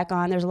look back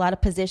on. There's a lot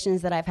of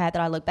positions that I've had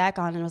that I look back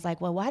on and was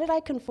like, well, why did I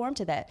conform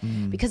to that?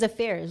 Because of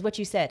fear is what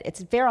you said.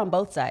 It's fair on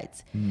both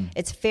sides.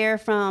 It's fair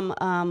from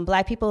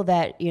Black people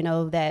that,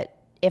 that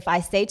if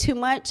I say too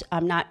much,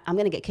 I'm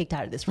going to get kicked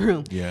out of this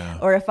room. Yeah.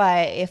 Or if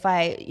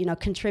I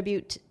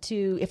contribute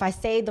to, if I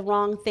say the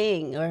wrong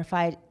thing, or if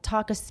I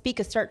speak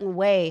a certain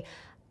way,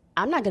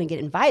 I'm not going to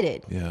get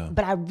invited. Yeah.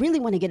 But I really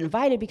want to get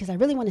invited because I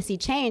really want to see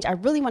change. I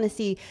really want to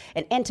see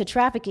an end to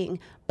trafficking.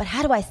 But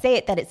how do I say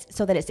it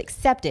so that it's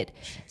accepted?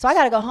 So I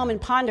got to go home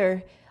and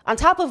ponder. On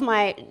top of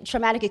my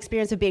traumatic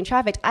experience of being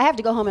trafficked, I have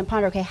to go home and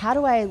ponder, okay, how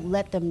do I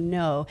let them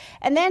know?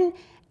 And then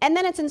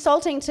it's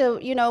insulting to,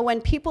 when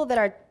people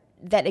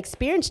that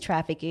experience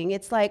trafficking,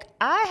 it's like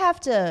I have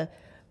to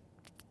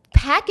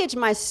package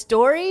my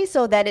story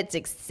so that it's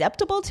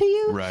acceptable to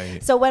you.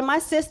 Right. So when my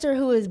sister,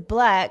 who is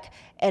Black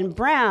and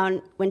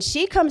brown, when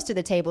she comes to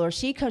the table or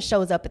she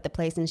shows up at the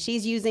place and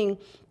she's using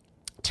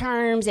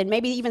terms and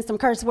maybe even some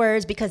curse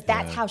words because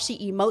that's how she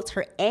emotes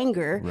her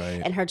anger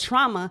and her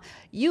trauma,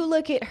 you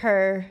look at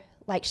her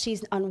like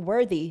she's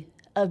unworthy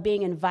of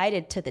being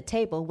invited to the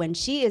table when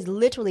she is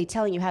literally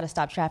telling you how to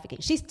stop trafficking.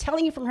 She's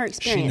telling you from her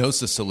experience. She knows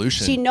the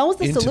solution. She knows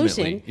the intimately.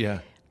 solution. Yeah.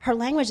 Her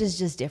language is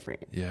just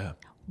different. Yeah.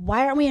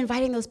 Why aren't we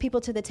inviting those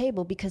people to the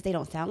table? Because they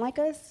don't sound like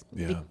us?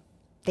 Yeah.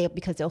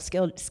 Because they'll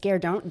scare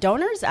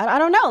donors? I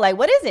don't know. Like,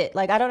 what is it?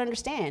 Like, I don't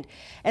understand.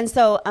 And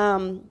so,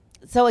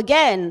 so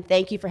again,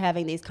 thank you for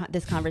having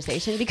this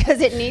conversation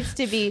because it needs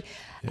to be,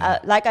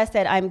 like I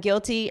said, I'm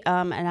guilty,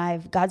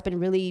 and God's been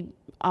really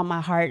on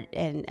my heart,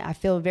 and I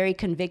feel very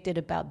convicted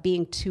about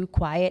being too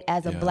quiet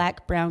as a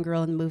Black, brown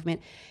girl in the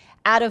movement,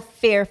 out of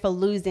fear for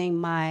losing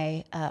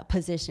my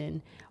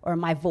position or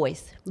my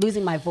voice,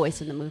 losing my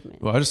voice in the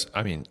movement. Well,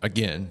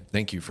 again,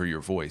 thank you for your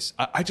voice.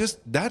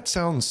 That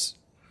sounds,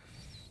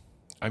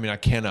 I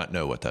cannot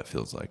know what that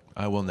feels like.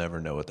 I will never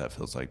know what that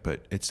feels like,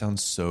 but it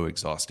sounds so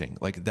exhausting.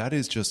 Like that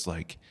is just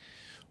like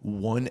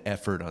one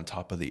effort on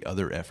top of the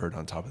other effort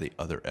on top of the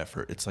other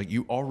effort. It's like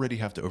you already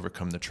have to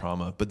overcome the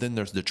trauma, but then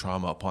there's the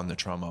trauma upon the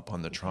trauma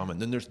upon the trauma.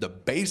 And then there's the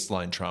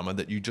baseline trauma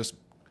that you just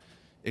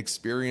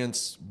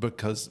experience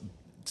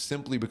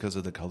simply because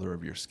of the color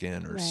of your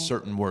skin or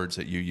certain words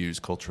that you use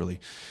culturally.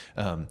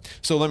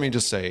 So let me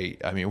just say,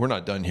 we're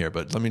not done here,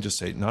 but let me just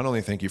say, not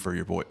only thank you for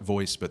your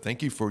voice, but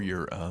thank you for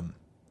your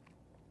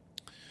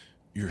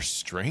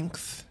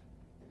strength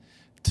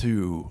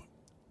to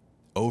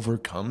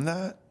overcome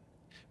that,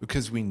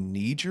 because we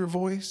need your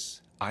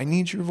voice. I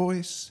need your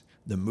voice.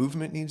 The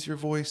movement needs your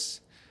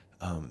voice.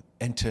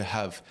 And to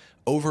have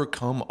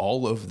overcome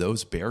all of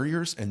those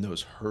barriers and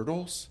those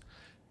hurdles,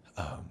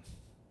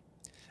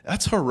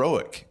 that's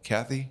heroic,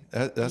 Kathy.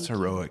 That's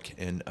heroic.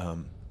 And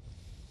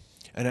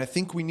I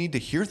think we need to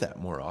hear that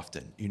more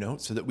often,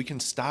 so that we can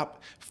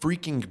stop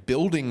freaking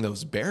building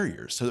those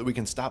barriers, so that we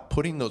can stop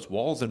putting those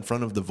walls in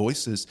front of the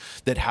voices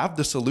that have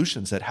the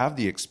solutions, that have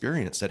the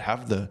experience, that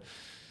have the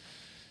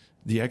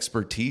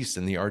expertise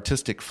and the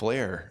artistic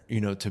flair,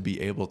 to be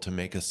able to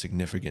make a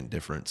significant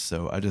difference.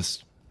 So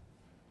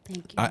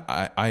thank you.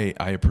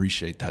 I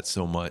appreciate that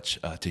so much,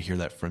 to hear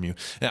that from you.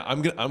 Now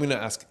I'm gonna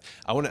ask.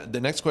 The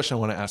next question I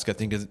want to ask, I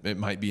think it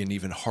might be an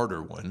even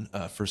harder one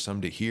for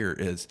some to hear.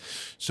 Is,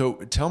 so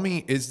tell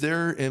me, is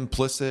there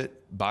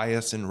implicit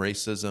bias and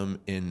racism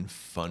in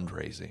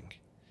fundraising?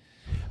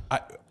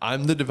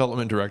 I'm the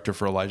development director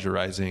for Elijah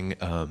Rising.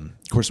 Of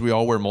course, we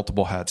all wear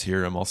multiple hats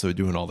here. I'm also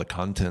doing all the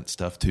content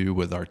stuff too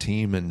with our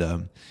team,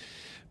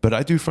 but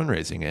I do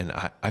fundraising, and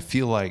I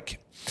feel like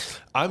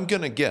I'm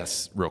gonna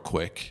guess real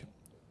quick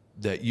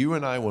that you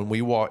and I,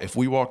 if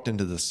we walked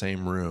into the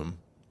same room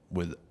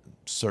with a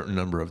certain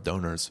number of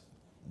donors,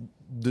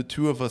 the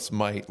two of us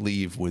might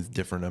leave with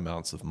different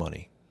amounts of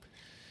money.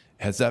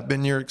 Has that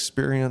been your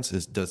experience?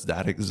 Does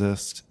that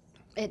exist?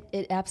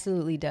 It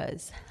absolutely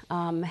does.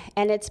 And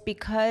it's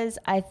because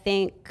I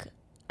think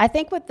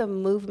with the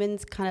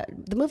movement's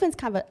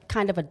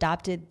kind of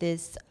adopted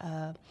this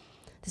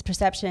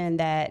perception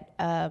that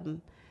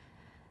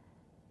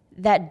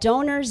that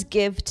donors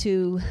give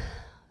to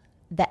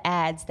the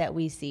ads that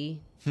we see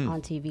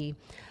on TV,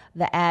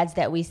 the ads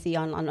that we see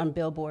on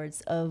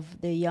billboards of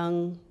the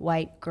young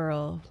white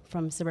girl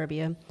from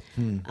suburbia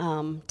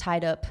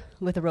tied up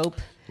with a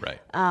rope. Right.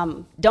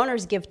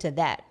 Donors give to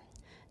that.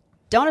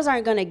 Donors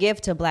aren't going to give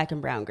to Black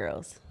and brown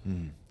girls.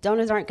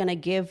 Donors aren't going to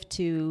give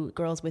to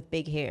girls with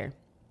big hair.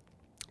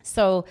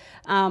 So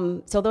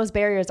those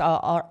barriers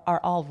are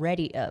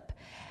already up.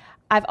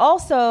 I've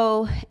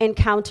also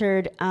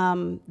encountered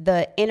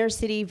the inner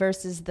city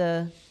versus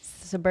the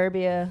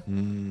suburbia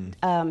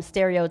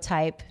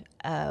stereotype,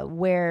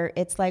 where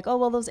it's like, oh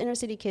well, those inner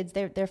city kids,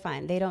 they're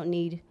fine. They don't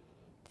need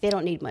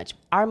much.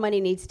 Our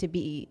money needs to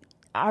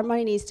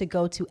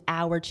go to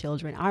our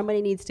children. Our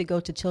money needs to go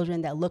to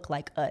children that look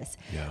like us.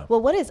 Yeah.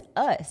 Well, what is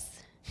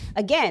us?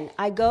 Again,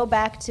 I go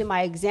back to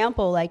my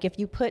example. Like if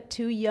you put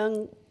two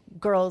young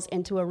girls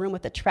into a room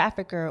with a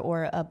trafficker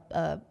or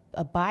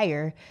a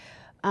buyer,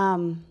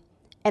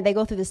 and they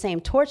go through the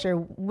same torture,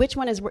 which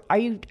one are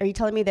you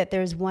telling me that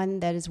there's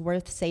one that is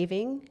worth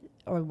saving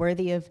or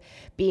worthy of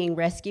being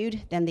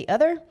rescued than the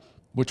other.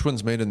 Which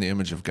one's made in the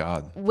image of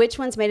God? Which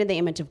one's made in the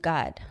image of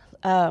God?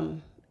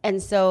 And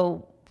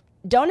so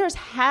donors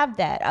have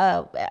that.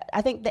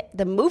 I think that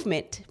the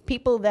movement,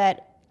 people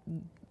that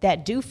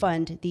do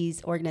fund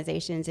these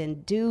organizations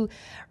and do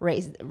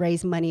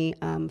raise money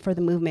for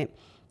the movement,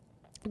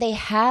 they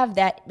have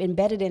that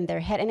embedded in their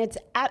head, and it's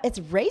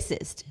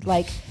racist.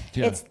 Like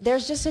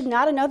there's just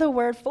not another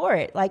word for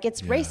it. Like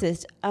it's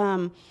racist.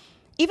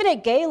 Even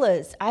at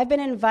galas, I've been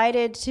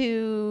invited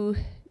to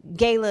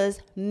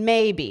galas.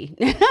 Maybe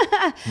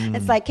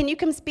it's like, can you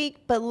come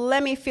speak? But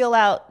let me feel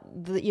out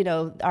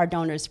our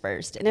donors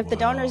first. And if the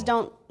donors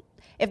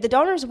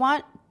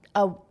want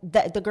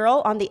the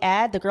girl on the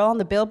ad, the girl on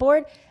the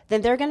billboard,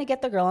 then they're going to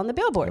get the girl on the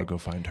billboard. I'll go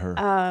find her.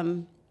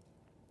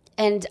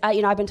 And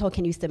I've been told,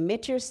 can you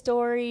submit your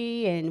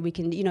story, and we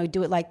can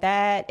do it like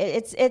that.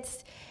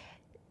 It's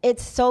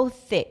so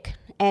thick,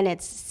 and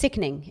it's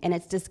sickening, and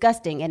it's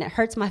disgusting, and it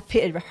hurts my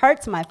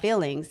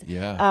feelings.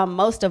 Yeah.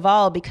 Most of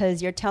all,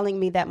 because you're telling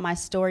me that my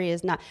story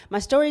is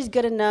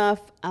good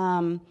enough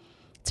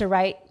to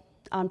write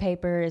on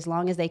paper as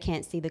long as they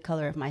can't see the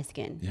color of my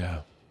skin.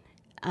 Yeah.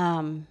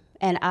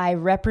 And I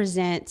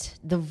represent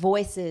the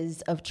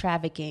voices of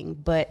trafficking,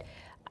 but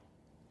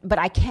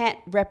I can't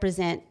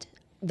represent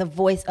the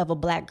voice of a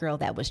black girl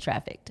that was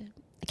trafficked.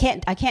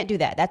 I can't do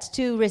that. That's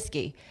too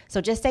risky.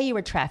 So just say you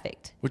were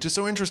trafficked. Which is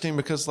so interesting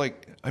because,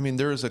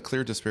 there is a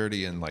clear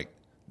disparity in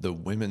the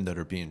women that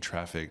are being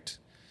trafficked.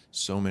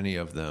 So many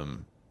of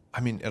them,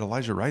 at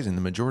Elijah Rising,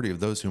 the majority of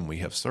those whom we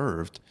have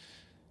served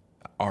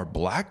are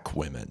black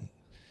women.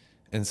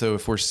 And so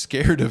if we're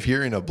scared of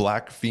hearing a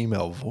black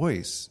female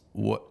voice,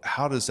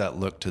 how does that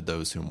look to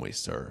those whom we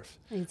serve?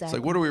 Exactly. It's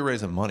like, what are we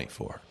raising money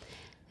for?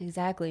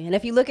 Exactly. And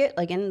if you look at,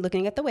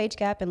 looking at the wage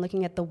gap and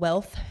looking at the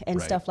wealth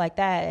and stuff like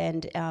that,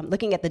 and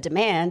looking at the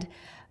demand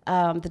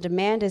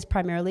is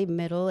primarily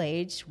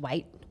middle-aged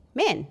white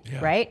men,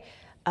 right?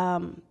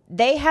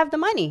 They have the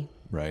money.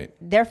 Right.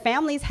 Their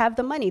families have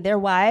the money. Their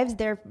wives,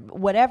 their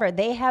whatever,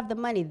 they have the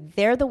money.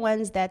 They're the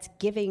ones that's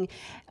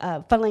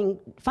funneling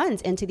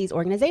funds into these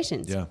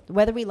organizations,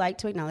 whether we like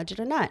to acknowledge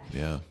it or not.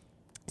 Yeah.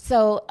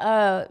 So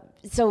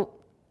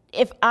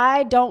if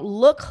I don't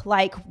look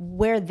like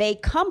where they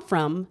come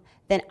from,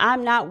 then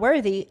I'm not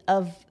worthy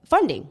of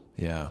funding.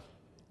 Yeah.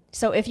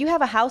 So if you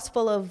have a house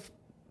full of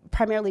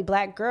primarily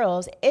black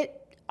girls,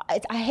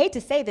 I hate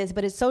to say this,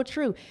 but it's so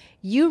true.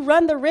 You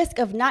run the risk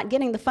of not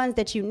getting the funds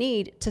that you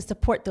need to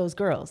support those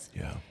girls.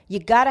 Yeah. You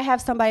got to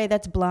have somebody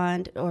that's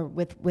blonde or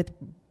with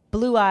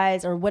blue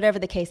eyes or whatever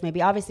the case may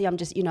be. Obviously, I'm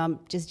just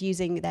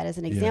using that as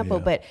an example,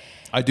 but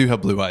I do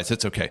have blue eyes.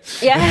 It's okay.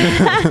 Yeah.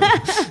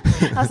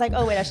 I was like,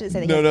 oh wait, I shouldn't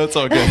say that. No, it's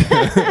all good.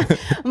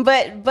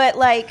 but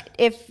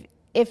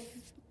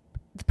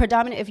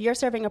if you're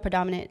serving a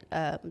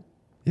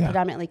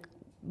predominantly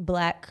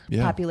black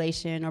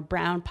population or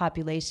brown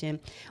population,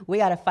 we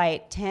got to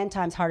fight 10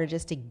 times harder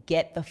just to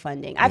get the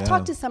funding. I've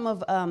talked to some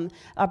of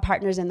our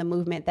partners in the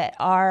movement that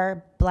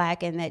are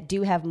black and that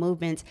do have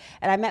movements.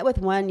 And I met with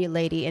one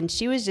lady, and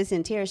she was just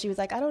in tears. She was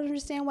like, I don't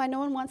understand why no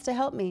one wants to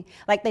help me.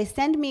 Like, they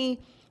send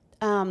me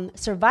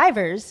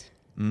survivors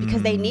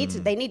because they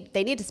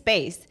need a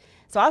space.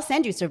 So I'll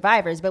send you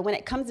survivors, but when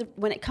it comes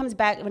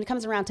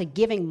around to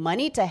giving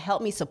money to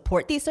help me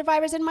support these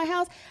survivors in my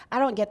house, I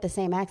don't get the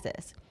same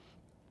access.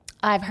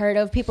 I've heard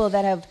of people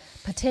that have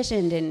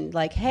petitioned and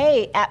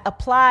applied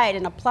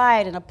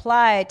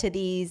to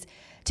these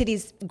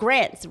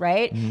grants,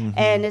 right? Mm-hmm.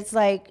 And it's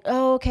like,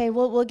 oh, okay,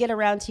 we'll get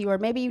around to you, or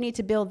maybe you need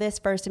to build this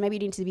first, and maybe you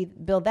need to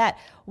build that.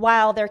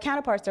 While their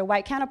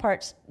white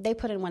counterparts, they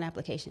put in one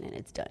application and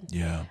it's done.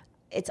 Yeah.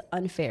 It's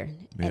unfair,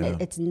 and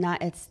it's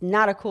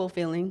not a cool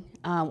feeling,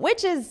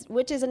 which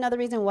is another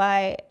reason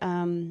why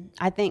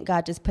I think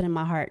God just put in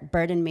my heart,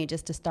 burdened me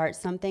just to start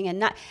something,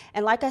 and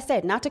like I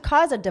said, not to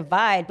cause a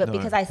divide, but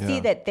because I see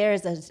that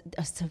there's this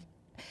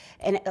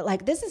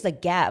is a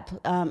gap,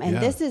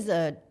 this is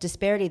a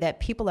disparity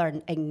that people are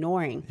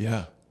ignoring.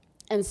 Yeah,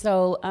 and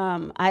so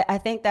I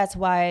think that's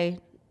why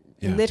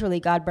literally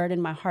God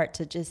burdened my heart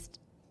to just.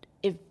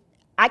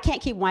 I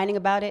can't keep whining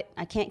about it.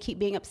 I can't keep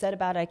being upset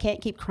about it. I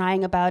can't keep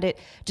crying about it.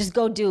 Just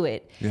go do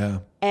it. Yeah.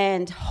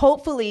 And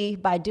hopefully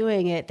by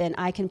doing it, then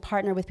I can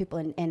partner with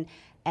people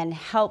and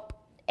help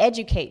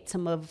educate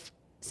some of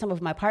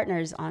my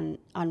partners on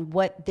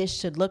what this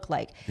should look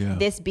like. Yeah.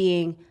 This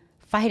being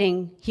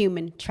fighting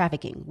human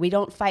trafficking. We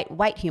don't fight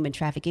white human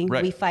trafficking.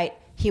 Right. We fight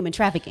human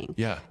trafficking.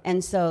 Yeah.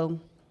 And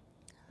so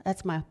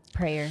that's my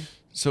prayer.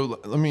 So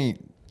let me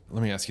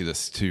ask you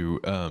this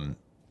too.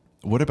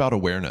 What about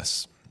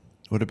awareness?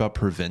 What about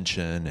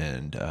prevention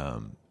and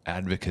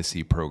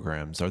advocacy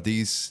programs? Are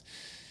these,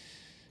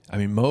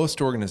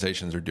 most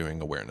organizations are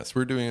doing awareness.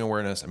 We're doing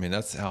awareness.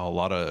 That's how a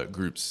lot of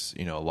groups,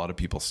 a lot of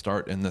people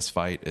start in this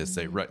fight is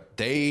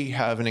they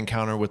have an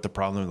encounter with the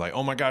problem. Like,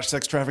 oh my gosh,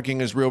 sex trafficking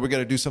is real. We got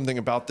to do something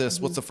about this.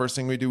 Mm-hmm. What's the first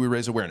thing we do? We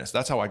raise awareness.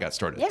 That's how I got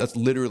started. Yeah. That's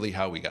literally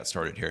how we got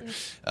started here.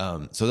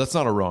 So that's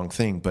not a wrong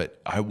thing,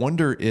 but I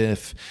wonder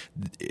if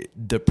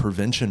the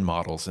prevention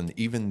models and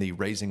even the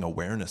raising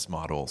awareness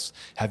models,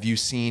 have you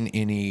seen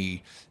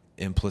any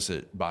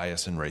implicit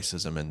bias and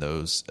racism in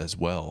those as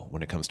well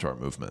when it comes to our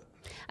movement?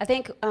 I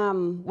think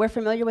we're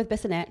familiar with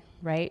Bissonnette,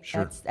 right?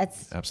 Sure.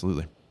 That's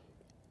absolutely.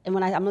 And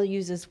when I'm going to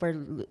use this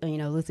word,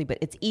 loosely, but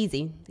it's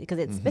easy because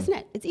it's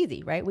Bissonnette. It's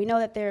easy, right? We know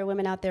that there are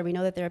women out there. We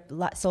know that there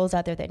are souls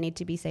out there that need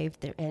to be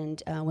saved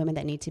and women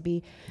that need to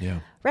be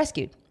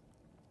rescued.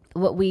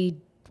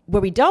 Where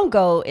we don't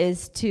go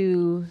is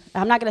to,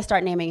 I'm not going to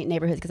start naming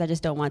neighborhoods because I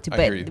just don't want to,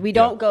 but we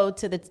don't go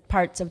to the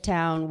parts of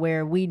town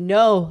where we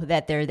know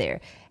that they're there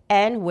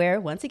and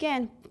where, once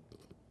again,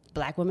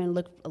 Black women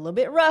look a little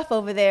bit rough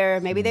over there.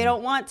 Maybe they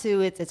don't want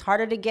to. It's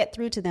harder to get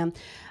through to them.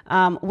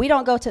 We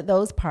don't go to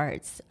those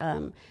parts.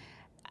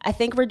 I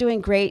think we're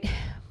doing great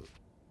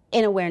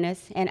in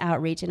awareness and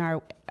outreach in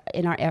our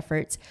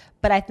efforts,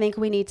 but I think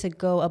we need to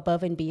go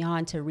above and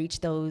beyond to reach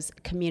those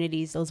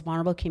communities, those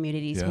vulnerable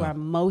communities who are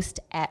most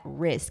at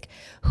risk,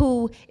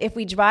 who, if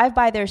we drive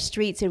by their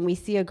streets and we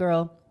see a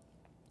girl,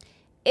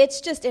 it's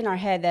just in our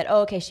head that,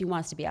 oh, okay, she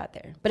wants to be out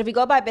there. But if we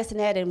go by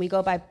Bissonnette and we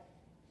go by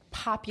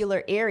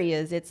popular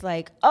areas, it's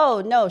like,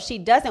 oh no, she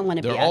doesn't want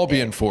to be out there. They're all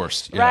being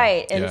forced.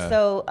 Right. And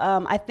so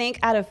I think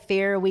out of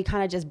fear, we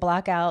kind of just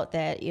block out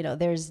that,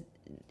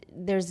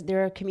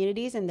 there are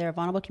communities and there are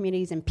vulnerable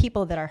communities and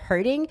people that are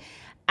hurting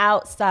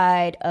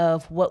outside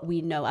of what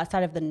we know,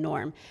 outside of the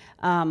norm.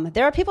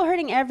 There are people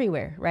hurting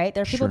everywhere, right?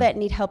 There are people that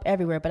need help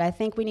everywhere, but I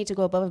think we need to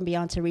go above and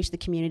beyond to reach the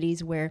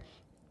communities where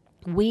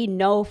we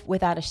know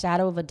without a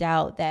shadow of a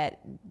doubt that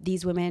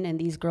these women and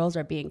these girls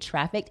are being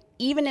trafficked,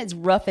 even as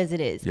rough as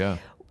it is. Yeah.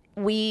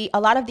 A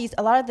lot of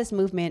this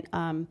movement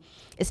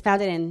is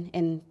founded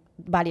in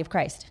body of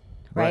Christ,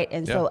 right?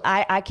 And so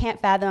I can't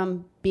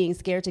fathom being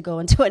scared to go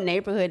into a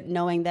neighborhood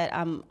knowing that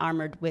I'm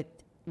armored with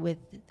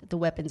the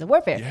weapons of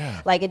warfare.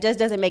 Yeah. Like, it just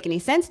doesn't make any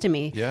sense to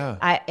me.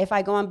 Yeah. If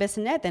I go on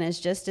Bissonnette, then it's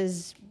just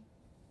as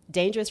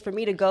dangerous for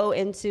me to go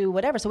into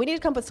whatever. So we need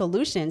to come up with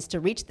solutions to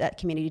reach that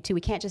community too.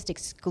 We can't just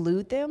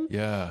exclude them.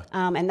 Yeah.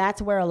 And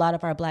that's where a lot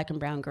of our Black and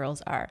brown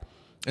girls are.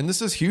 And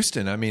this is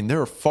Houston. I mean,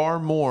 there are far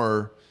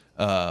more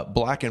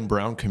Black and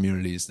brown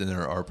communities than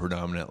there are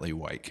predominantly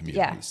white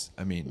communities.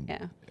 I mean,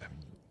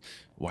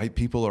 white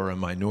people are a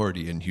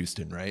minority in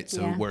Houston, right?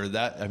 So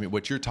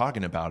what you're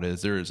talking about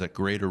is there is a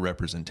greater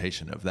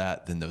representation of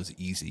that than those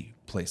easy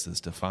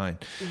places to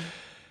find.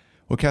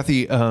 Well,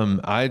 Kathy,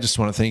 I just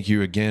want to thank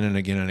you again and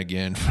again and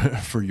again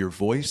for your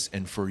voice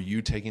and for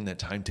you taking the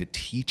time to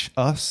teach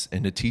us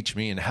and to teach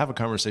me and have a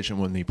conversation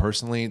with me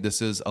personally.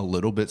 This is a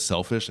little bit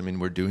selfish. I mean,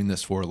 we're doing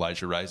this for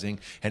Elijah Rising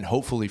and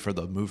hopefully for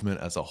the movement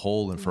as a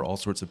whole and for all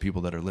sorts of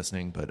people that are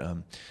listening.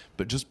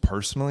 But just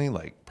personally,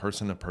 like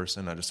person to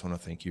person, I just want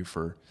to thank you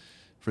for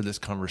this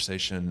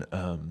conversation.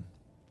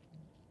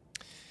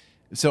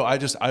 So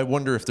I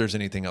wonder if there's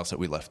anything else that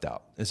we left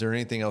out. Is there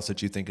anything else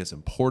that you think is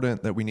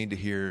important that we need to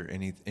hear?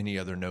 Any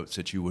other notes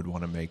that you would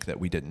want to make that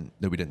we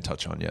didn't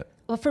touch on yet?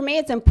 Well, for me,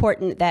 it's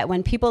important that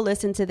when people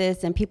listen to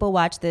this and people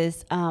watch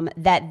this,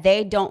 that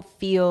they don't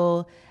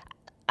feel.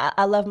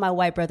 I love my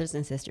white brothers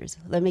and sisters.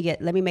 Let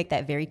me make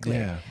that very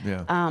clear.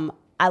 Yeah.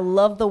 I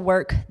love the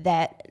work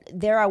that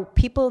there are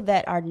people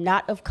that are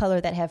not of color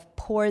that have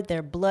poured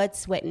their blood,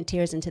 sweat, and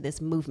tears into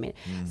this movement.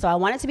 So I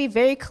want it to be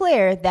very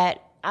clear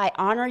that I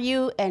honor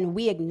you and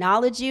we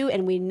acknowledge you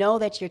and we know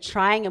that you're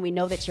trying and we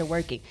know that you're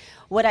working.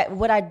 What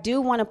I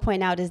do want to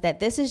point out is that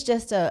this is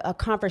just a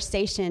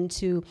conversation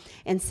to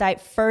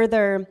incite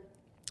further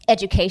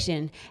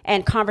education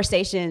and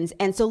conversations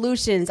and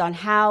solutions on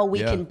how we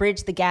can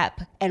bridge the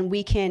gap and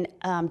we can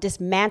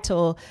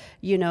dismantle,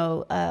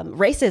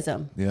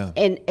 racism. Yeah.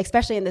 And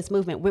especially in this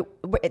movement,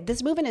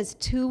 this movement is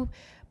too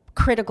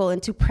critical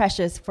and too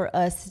precious for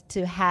us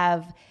to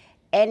have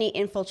any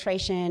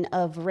infiltration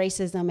of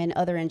racism and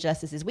other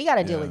injustices. We got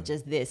to deal with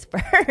just this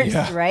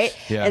first, right?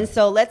 Yeah. And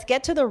so let's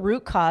get to the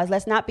root cause.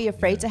 Let's not be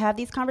afraid to have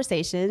these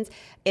conversations.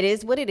 It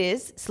is what it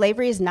is.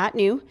 Slavery is not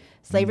new.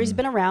 Slavery's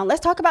been around. Let's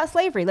talk about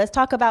slavery. Let's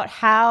talk about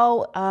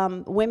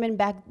how women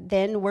back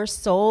then were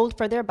sold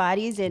for their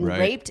bodies and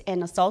raped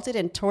and assaulted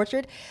and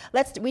tortured.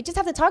 We just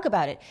have to talk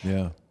about it.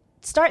 Yeah.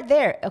 Start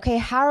there. Okay,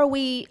 how are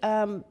we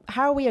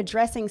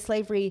addressing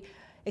slavery,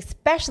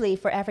 especially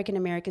for African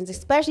Americans,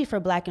 especially for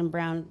Black and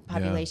brown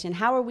population?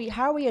 How are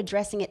we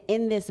addressing it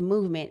in this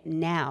movement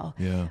now?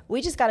 Yeah.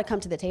 We just got to come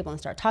to the table and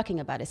start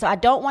talking about it. So I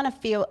don't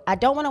want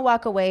to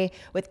walk away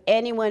with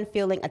anyone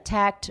feeling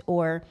attacked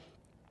or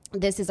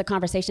this is a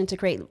conversation to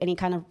create any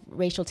kind of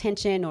racial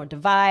tension or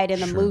divide in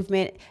the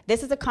movement.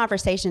 This is a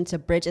conversation to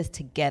bridge us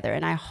together.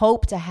 And I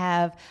hope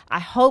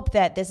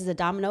that this is a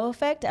domino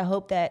effect. I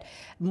hope that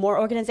more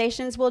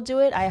organizations will do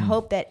it. I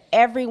hope that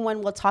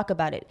everyone will talk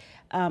about it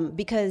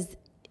because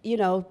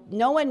no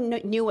one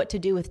knew what to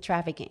do with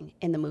trafficking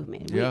in the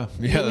movement. We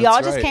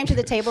all just came to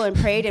the table and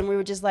prayed, and we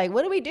were just like,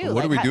 what do we do?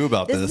 What do we do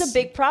about this? This is a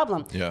big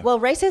problem. Yeah. Well,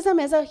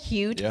 racism is a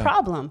huge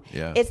problem.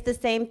 Yeah. It's the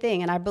same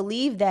thing. And I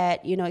believe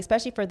that,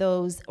 especially for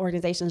those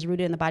organizations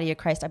rooted in the body of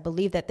Christ, I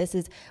believe that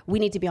we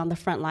need to be on the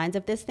front lines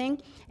of this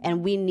thing,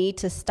 and we need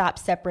to stop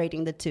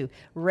separating the two.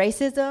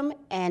 Racism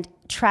and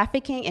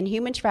trafficking and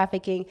human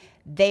trafficking,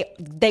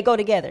 they go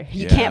together.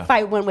 You can't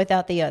fight one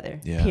without the other,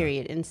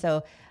 period. And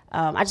so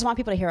I just want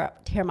people to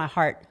hear my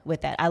heart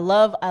with that. I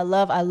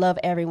love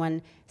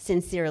everyone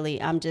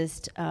sincerely. I'm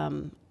just,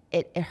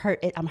 it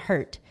hurt. I'm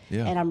hurt,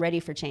 and I'm ready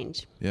for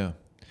change. Yeah.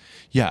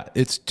 Yeah.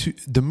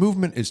 The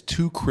movement is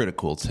too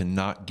critical to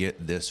not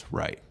get this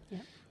right.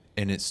 Yep.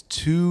 And it's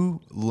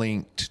too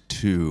linked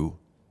to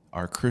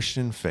our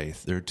Christian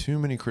faith. There are too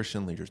many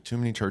Christian leaders, too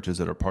many churches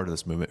that are part of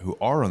this movement who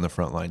are on the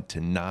front line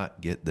to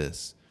not get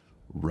this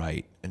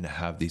right and to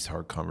have these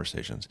hard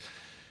conversations.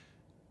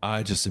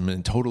 I just am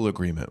in total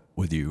agreement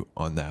with you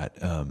on that.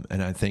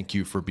 And I thank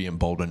you for being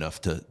bold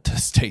enough to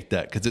state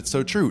that, because it's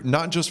so true,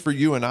 not just for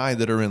you and I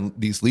that are in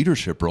these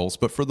leadership roles,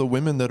 but for the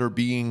women that are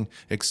being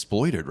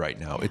exploited right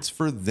now. It's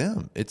for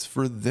them. It's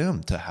for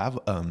them to have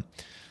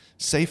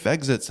safe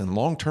exits and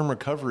long-term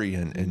recovery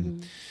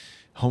and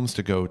homes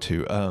to go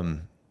to.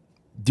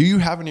 Do you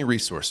have any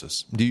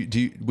resources?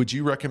 Would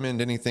you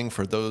recommend anything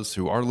for those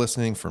who are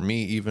listening, for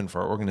me, even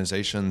for our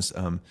organizations?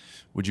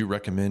 Would you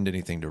recommend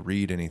anything to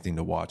read, anything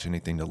to watch,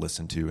 anything to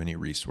listen to, any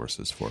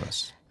resources for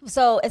us?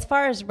 So as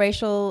far as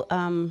racial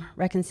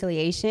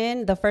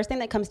reconciliation, the first thing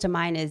that comes to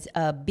mind is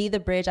Be the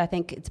Bridge. I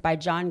think it's by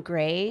John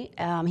Gray.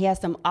 He has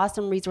some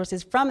awesome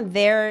resources from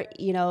there.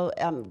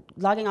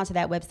 Logging onto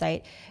that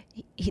website,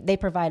 they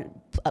provide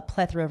a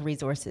plethora of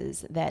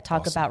resources that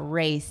talk about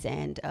race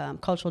and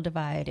cultural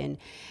divide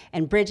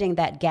and bridging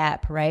that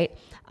gap, right?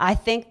 I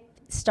think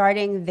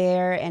starting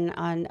there and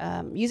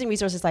on using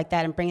resources like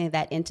that and bringing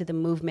that into the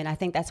movement, I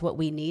think that's what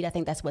we need. I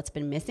think that's what's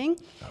been missing.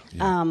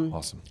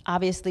 Awesome.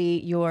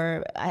 Obviously,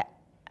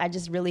 I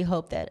just really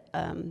hope that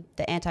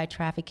the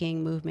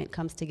anti-trafficking movement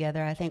comes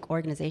together. I think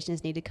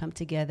organizations need to come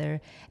together.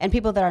 And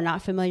people that are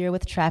not familiar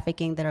with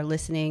trafficking that are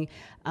listening,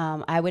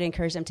 I would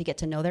encourage them to get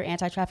to know their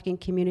anti-trafficking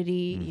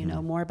community,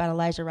 more about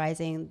Elijah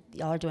Rising.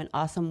 Y'all are doing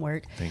awesome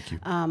work. Thank you.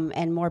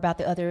 And more about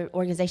the other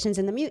organizations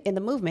in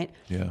the movement.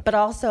 Yeah. But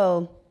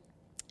also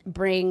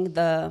bring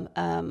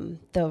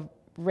the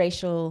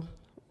racial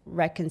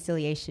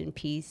reconciliation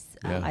piece.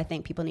 I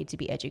think people need to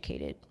be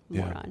educated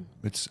more on.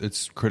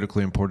 It's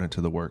critically important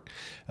to the work.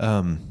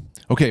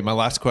 Okay, my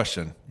last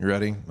question. You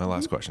ready? My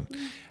last question.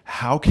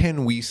 How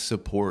can we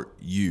support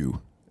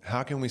you?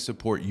 How can we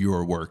support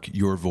your work,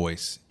 your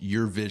voice,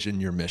 your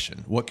vision, your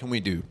mission? What can we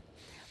do?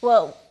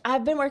 Well,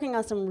 I've been working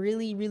on some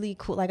really, really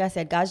cool, like I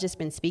said, God's just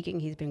been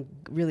speaking. He's been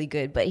really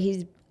good, but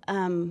he's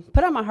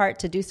put on my heart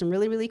to do some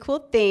really, really cool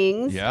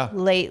things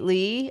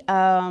lately.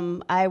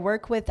 I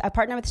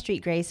partner with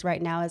Street Grace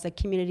right now as a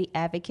community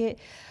advocate.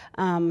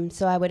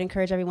 So I would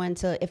encourage everyone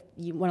to, if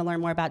you want to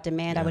learn more about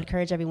Demand, I would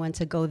encourage everyone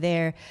to go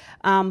there.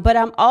 But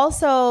I'm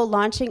also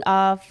launching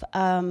off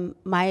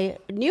my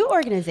new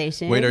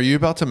organization. Wait, are you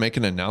about to make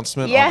an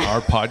announcement on our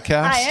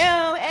podcast? I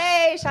am.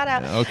 Hey, shout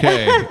out.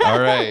 Okay. All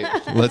right.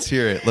 Let's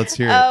hear it.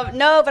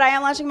 No, but I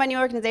am launching my new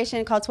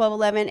organization called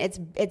 1211.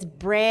 It's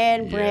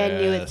brand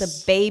new.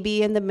 It's a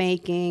baby in the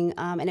making.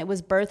 And it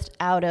was birthed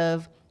out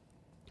of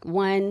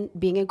one,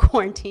 being in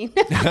quarantine.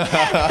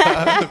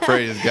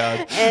 Praise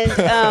God.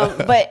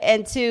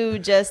 And two,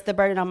 just the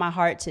burden on my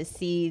heart to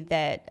see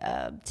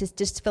that,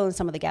 just fill in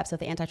some of the gaps of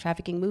the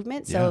anti-trafficking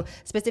movement. So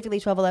specifically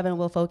 1211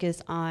 will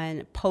focus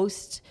on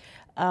post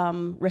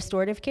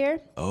restorative care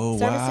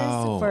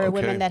services for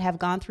women that have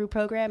gone through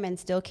program and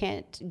still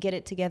can't get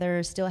it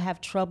together, still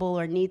have trouble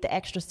or need the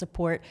extra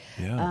support,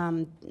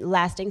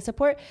 lasting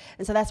support.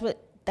 And so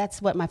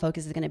that's what my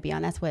focus is going to be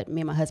on. That's what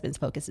me and my husband's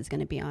focus is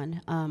going to be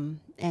on.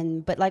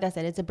 But like I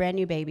said, it's a brand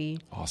new baby.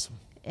 Awesome.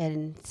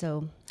 And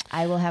so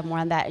I will have more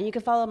on that. And you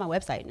can follow my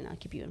website and I'll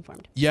keep you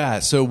informed. Yeah.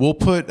 So we'll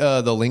put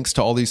the links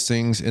to all these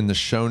things in the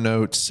show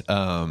notes.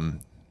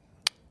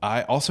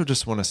 I also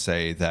just want to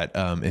say that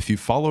if you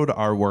followed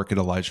our work at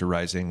Elijah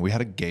Rising, we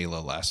had a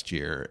gala last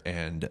year,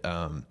 and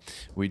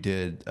we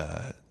did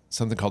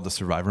something called the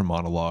Survivor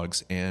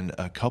Monologues, and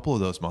a couple of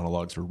those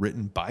monologues were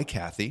written by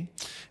Kathy,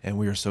 and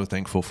we are so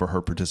thankful for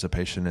her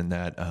participation in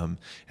that,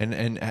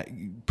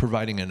 and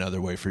providing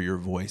another way for your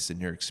voice and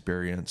your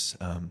experience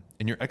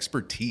and your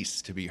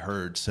expertise to be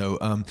heard. So,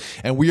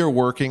 and we are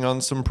working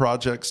on some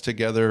projects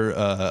together,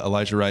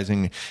 Elijah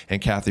Rising and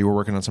Kathy, we're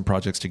working on some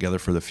projects together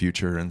for the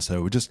future. And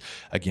so just,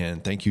 again,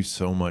 thank you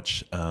so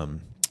much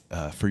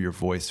for your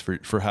voice,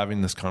 for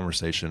having this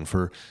conversation,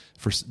 for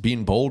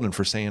being bold and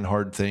for saying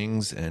hard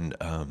things. And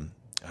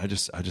I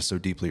just so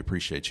deeply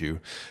appreciate you.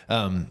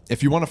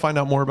 If you want to find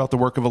out more about the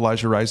work of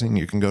Elijah Rising,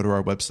 you can go to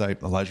our website,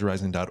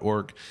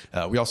 elijahrising.org.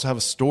 We also have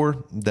a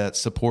store that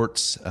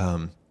supports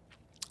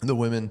the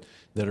women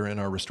that are in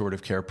our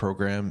restorative care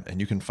program.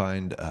 And you can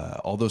find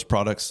all those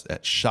products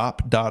at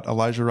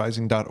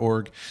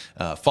shop.elijahrising.org.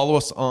 Follow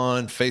us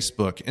on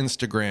Facebook,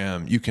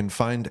 Instagram. You can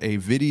find a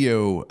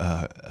video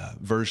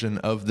version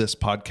of this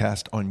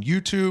podcast on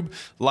YouTube.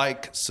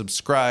 Like,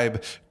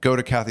 subscribe, go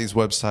to Kathy's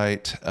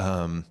website.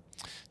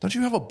 Don't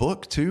you have a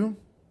book too?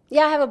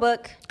 Yeah, I have a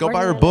book. Go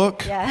buy her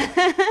book. Yeah.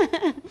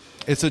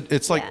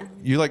 It's like,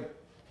 you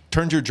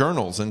turned your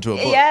journals into a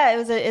book.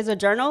 Yeah, it's a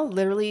journal,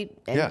 literally.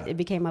 It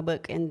became my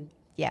book. And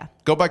yeah.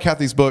 Go buy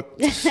Kathy's book.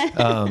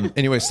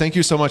 Anyways, thank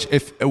you so much.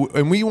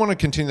 And we want to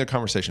continue the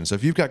conversation. So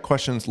if you've got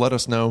questions, let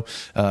us know.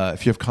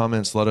 If you have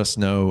comments, let us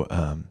know.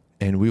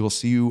 And we will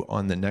see you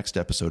on the next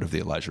episode of the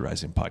Elijah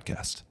Rising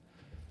podcast.